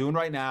that you're doing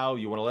right now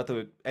you want to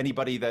let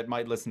anybody that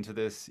might listen to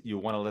this, you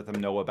want to let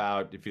them know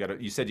about? If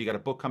you said you got a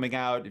book coming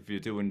out, if you're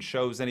doing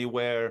shows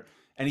anywhere,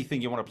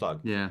 anything you want to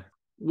plug? Yeah.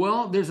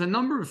 Well, there's a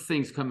number of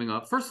things coming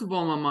up. First of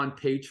all, I'm on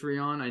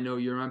Patreon. I know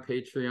you're on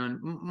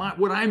Patreon.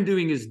 What I'm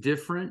doing is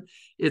different.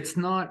 It's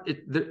not.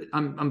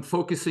 I'm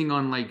focusing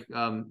on like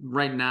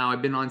right now.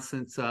 I've been on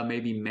since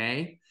maybe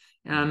May,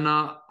 and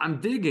I'm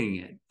digging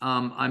it.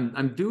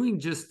 I'm doing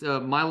just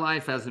my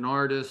life as an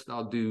artist.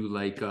 I'll do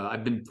like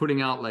I've been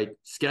putting out like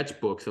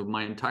sketchbooks of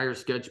my entire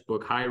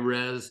sketchbook, high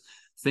res.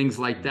 Things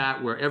like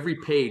that, where every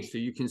page, so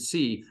you can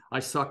see I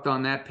sucked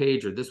on that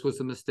page or this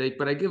was a mistake,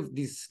 but I give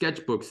these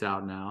sketchbooks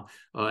out now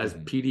as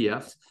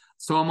PDFs.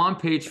 So I'm on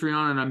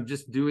Patreon and I'm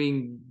just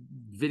doing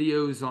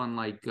videos on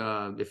like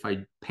if I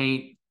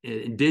paint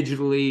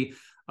digitally,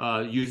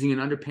 using an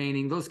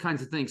underpainting, those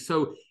kinds of things.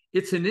 So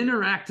it's an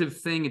interactive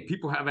thing and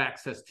people have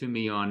access to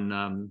me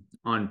on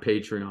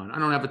Patreon. I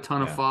don't have a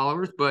ton of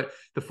followers, but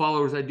the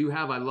followers I do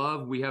have, I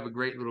love. We have a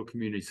great little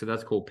community. So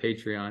that's called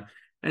Patreon.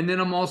 And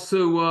then I'm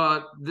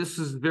also, this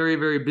is very,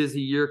 very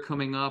busy year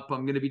coming up.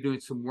 I'm going to be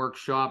doing some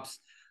workshops.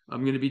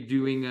 I'm going to be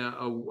doing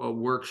a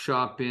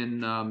workshop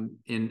in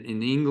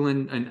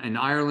England and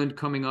Ireland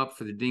coming up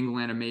for the Dingle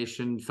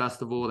Animation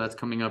Festival. That's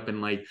coming up in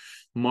like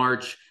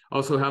March. I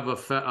also have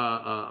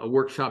a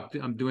workshop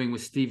I'm doing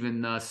with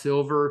Stephen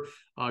Silver,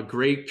 a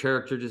great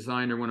character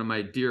designer, one of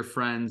my dear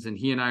friends. And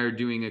he and I are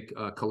doing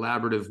a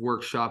collaborative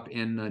workshop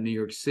in New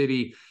York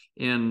City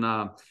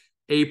in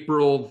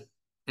April.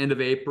 end of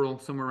April,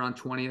 somewhere around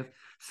 20th.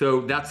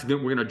 So that's good.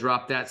 We're going to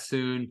drop that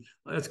soon.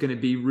 That's going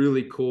to be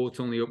really cool. It's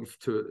only open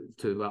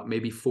to about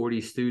maybe 40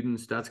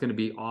 students. That's going to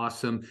be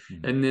awesome.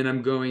 Mm-hmm. And then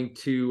I'm going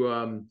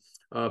to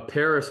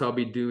Paris. I'll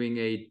be doing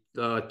a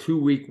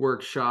 2-week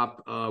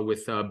workshop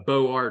with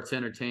Beau Arts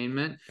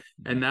Entertainment.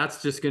 And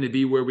that's just going to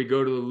be where we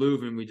go to the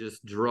Louvre and we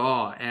just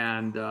draw.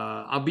 And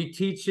I'll be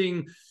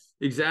teaching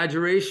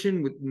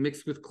exaggeration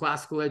mixed with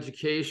classical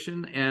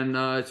education. And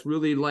it's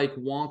really like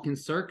wonk and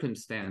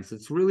circumstance.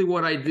 It's really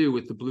what I do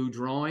with the blue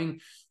drawing.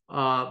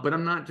 But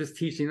I'm not just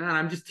teaching that.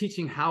 I'm just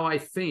teaching how I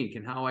think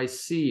and how I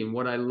see and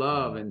what I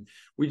love. And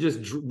we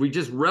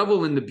just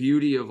revel in the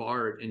beauty of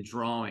art and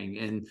drawing.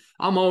 And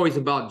I'm always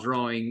about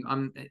drawing.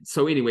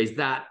 So anyways,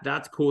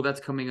 that's cool. That's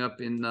coming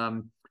up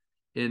in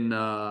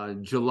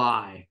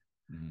July.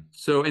 Mm-hmm.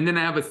 So, and then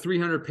I have a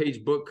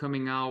 300-page book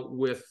coming out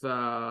with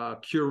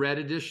Curette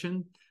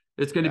edition.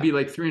 It's going to be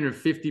like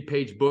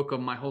 350-page book of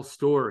my whole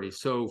story.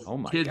 So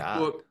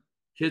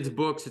kids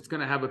books. It's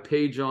going to have a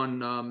page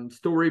on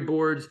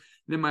storyboards.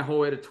 Then my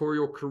whole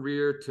editorial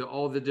career to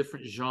all the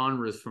different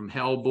genres from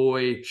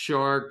Hellboy,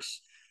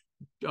 Sharks,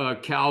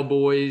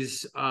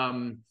 Cowboys.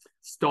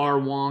 Star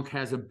Wonk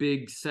has a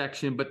big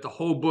section, but the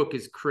whole book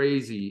is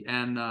crazy.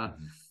 And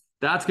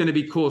that's going to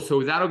be cool.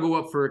 So that'll go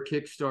up for a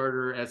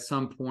Kickstarter at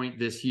some point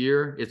this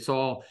year. It's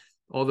all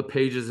the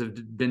pages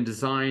have been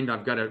designed.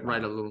 I've got to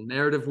write a little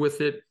narrative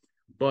with it,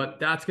 but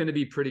that's going to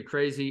be pretty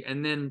crazy.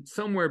 And then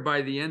somewhere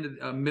by the end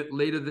of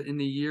later in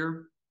the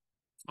year,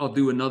 I'll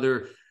do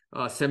another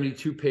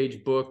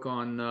 72-page book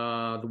on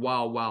the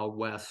Wild Wild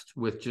West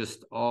with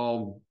just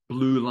all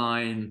blue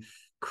line,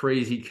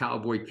 crazy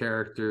cowboy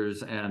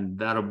characters. And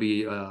that'll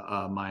be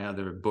my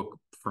other book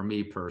for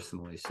me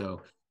personally.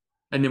 So,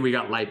 and then we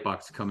got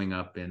Lightbox coming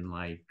up in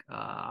like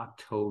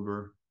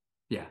October.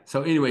 Yeah.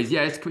 So anyways,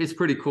 yeah, it's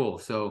pretty cool.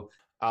 So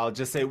I'll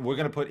just say we're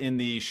going to put in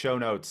the show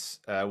notes.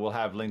 We'll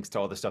have links to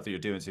all the stuff that you're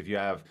doing. So if you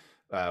have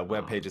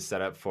web pages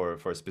set up for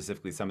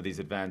specifically some of these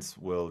events,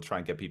 we'll try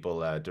and get people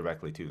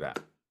directly to that.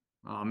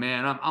 Oh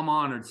man, I'm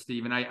honored,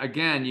 Stephen.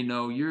 Again,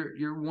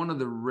 you're one of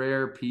the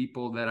rare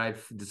people that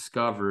I've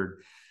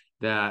discovered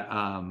that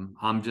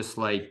I'm just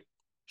like,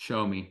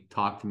 show me,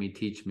 talk to me,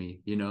 teach me.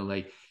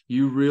 Like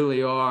you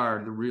really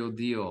are the real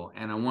deal,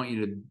 and I want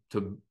you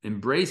to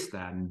embrace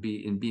that and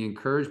be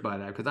encouraged by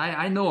that. Because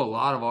I know a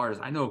lot of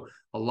artists. I know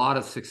a lot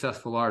of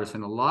successful artists,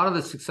 and a lot of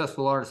the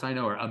successful artists I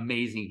know are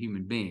amazing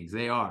human beings.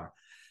 They are.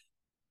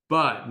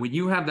 But when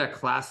you have that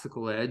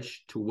classical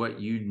edge to what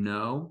you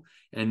know,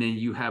 and then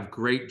you have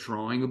great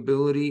drawing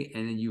ability,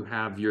 and then you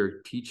have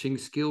your teaching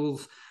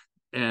skills,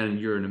 and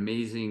you're an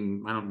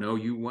amazing, I don't know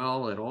you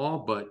well at all,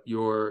 but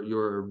you're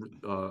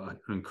an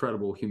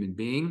incredible human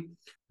being.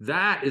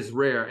 That is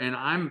rare.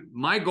 And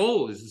my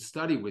goal is to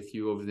study with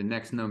you over the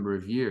next number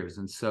of years.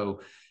 And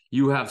so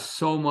you have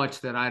so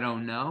much that I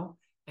don't know.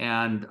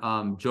 And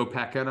Joe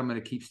Paquette, I'm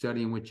going to keep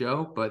studying with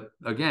Joe. But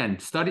again,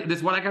 study. This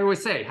is what I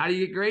always say. How do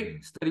you get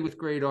great? Study with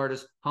great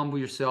artists. Humble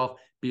yourself.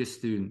 Be a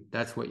student.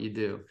 That's what you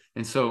do.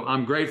 And so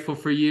I'm grateful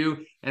for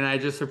you. And I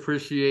just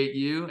appreciate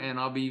you. And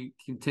I'll be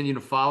continue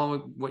to follow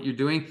what you're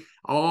doing.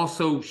 I'll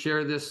also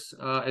share this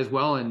as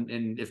well.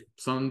 And if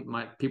some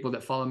my people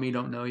that follow me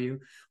don't know you,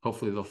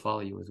 hopefully they'll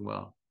follow you as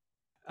well.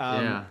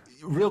 Yeah.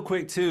 Real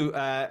quick too.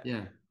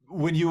 Yeah.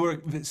 When you were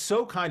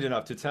so kind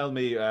enough to tell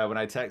me when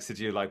I texted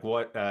you like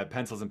what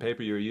pencils and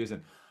paper you were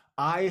using,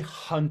 I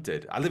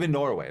hunted. I live in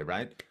Norway,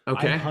 right?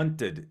 Okay. I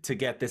hunted to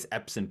get this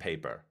Epson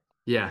paper.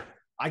 Yeah.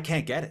 I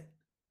can't get it.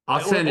 I'll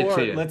send it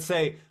to you. Let's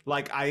say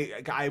like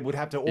I would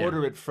have to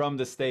order it from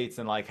the States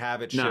and like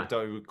have it shipped.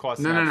 It would cost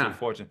an absolute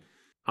fortune.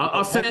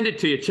 I'll send it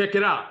to you. Check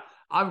it out.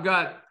 I've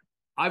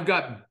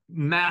got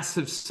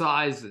massive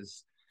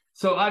sizes.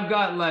 So I've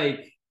got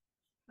like,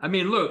 I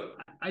mean,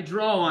 look, I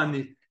draw on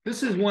the.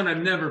 This is one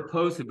I've never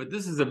posted, but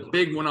this is a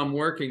big one I'm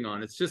working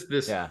on. It's just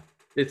this. Yeah.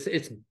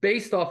 It's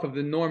based off of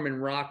the Norman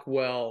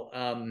Rockwell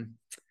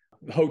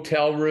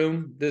hotel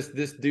room. This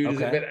dude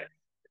is a bit.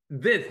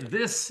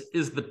 This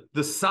is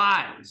the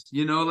size,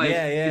 like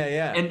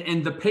yeah.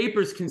 And the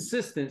paper's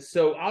consistent.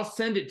 So I'll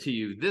send it to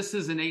you. This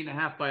is an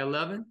 8.5 by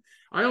 11.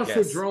 I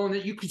also draw on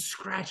that you can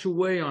scratch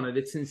away on it.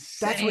 It's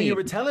insane. That's what you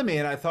were telling me,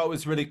 and I thought it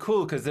was really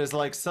cool because there's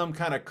like some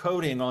kind of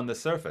coating on the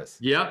surface.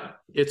 Yep,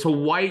 it's a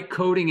white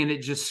coating, and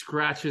it just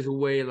scratches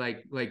away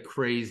like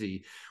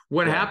crazy.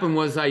 What happened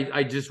was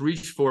I just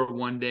reached for it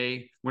one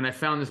day when I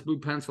found this blue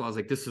pencil. I was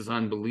like, this is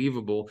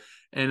unbelievable.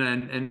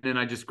 And then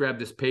I just grabbed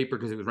this paper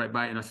because it was right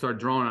by it, and I started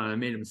drawing on it. I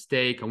made a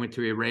mistake. I went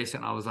to erase it,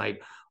 and I was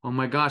like, oh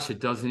my gosh, it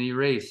doesn't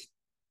erase.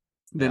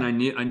 Then I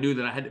knew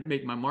that I had to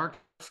make my marks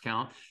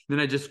count. Then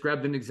I just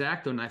grabbed an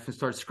X-Acto knife and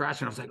started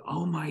scratching. I was like,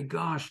 oh my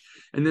gosh.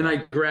 And then I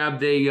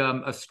grabbed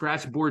a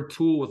scratch board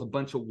tool with a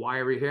bunch of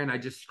wiry hair, and I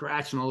just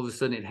scratched, and all of a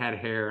sudden it had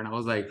hair. And I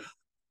was like,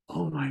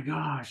 oh my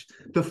gosh.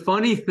 The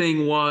funny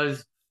thing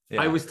was,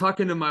 I was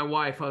talking to my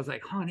wife. I was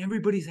like, hon,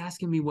 everybody's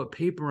asking me what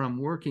paper I'm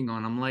working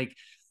on. I'm like,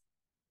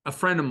 a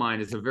friend of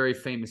mine is a very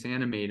famous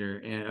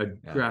animator and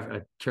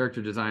a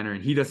character designer,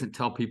 and he doesn't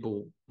tell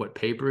people what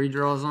paper he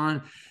draws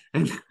on.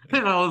 And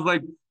I was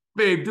like,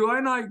 babe, do I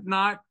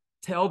not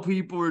tell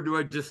people or do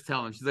I just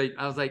tell them? She's like,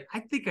 I was like, I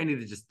think I need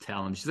to just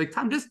tell them. She's like,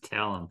 Tom, just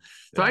tell them.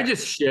 So I Yeah.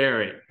 just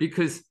share it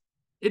because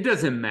it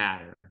doesn't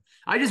matter.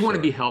 I just want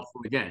to be Sure.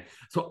 helpful again.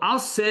 So I'll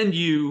send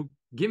you,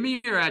 give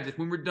me your address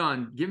when we're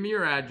done. Give me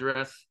your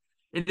address.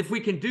 And if we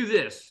can do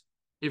this,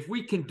 if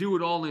we can do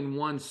it all in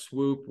one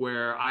swoop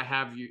where I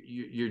have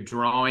your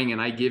drawing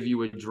and I give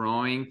you a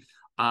drawing,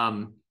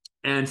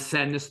 and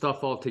send this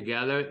stuff all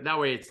together. That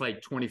way it's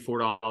like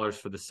 $24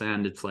 for the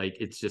send. It's like,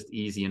 it's just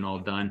easy and all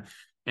done.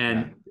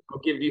 And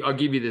I'll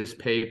give you this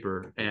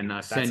paper and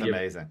send That's you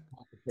amazing.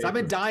 So I've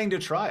been paper. dying to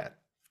try it.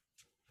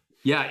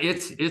 Yeah,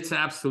 it's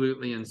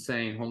absolutely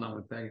insane. Hold on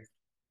one second.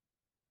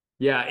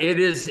 Yeah, it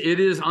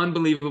is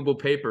unbelievable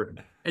paper.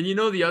 And you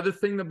know, the other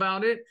thing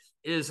about it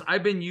is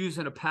I've been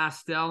using a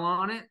pastel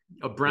on it,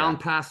 a brown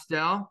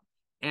pastel,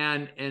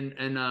 and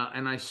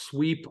I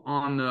sweep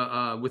on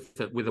the with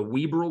a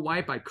Weeble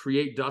wipe. I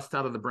create dust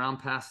out of the brown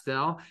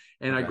pastel,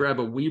 and I grab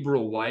a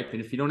Weeble wipe.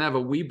 And if you don't have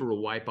a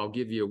Weeble wipe, I'll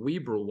give you a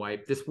Weeble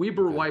wipe. This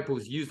Weeble wipe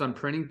was used on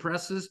printing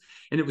presses,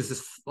 and it was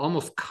this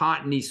almost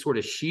cottony sort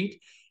of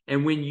sheet.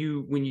 And when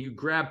you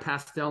grab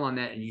pastel on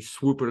that and you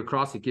swoop it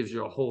across, it gives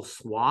you a whole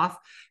swath.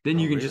 Then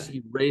you can just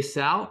erase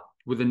out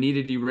with a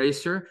kneaded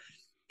eraser,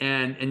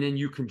 and then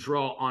you can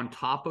draw on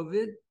top of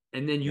it,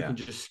 and then you can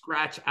just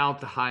scratch out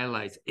the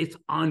highlights. It's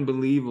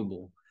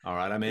unbelievable. All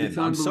right, I'm in. It's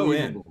I'm so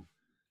in.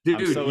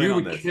 Dude, I'm so you in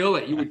on would this. kill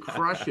it. You would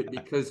crush it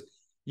because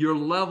your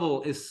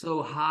level is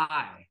so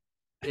high,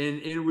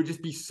 and it would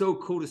just be so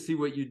cool to see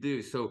what you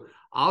do. So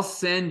I'll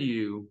send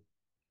you,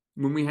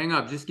 when we hang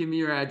up, just give me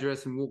your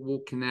address and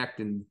we'll connect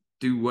and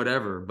do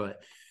whatever.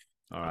 But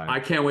All right.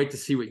 I can't wait to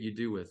see what you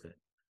do with it.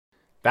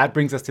 That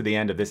brings us to the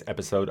end of this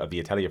episode of the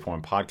Atelier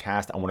Forum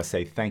podcast. I want to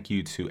say thank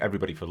you to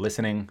everybody for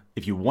listening.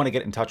 If you want to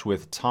get in touch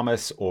with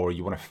Thomas or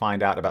you want to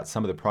find out about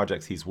some of the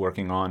projects he's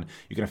working on,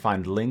 you're going to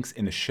find links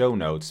in the show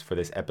notes for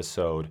this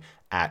episode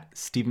at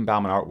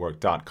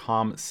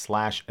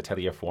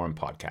stephenbaumanartwork.com/Atelier Forum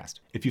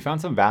podcast. If you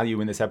found some value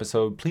in this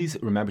episode, please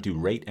remember to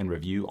rate and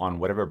review on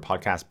whatever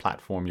podcast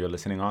platform you're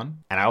listening on.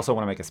 And I also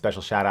want to make a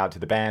special shout out to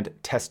the band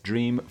Test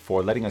Dream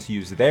for letting us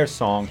use their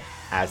song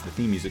as the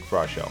theme music for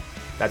our show.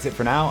 That's it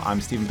for now.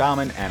 I'm Stephen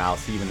Bauman, and I'll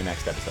see you in the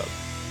next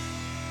episode.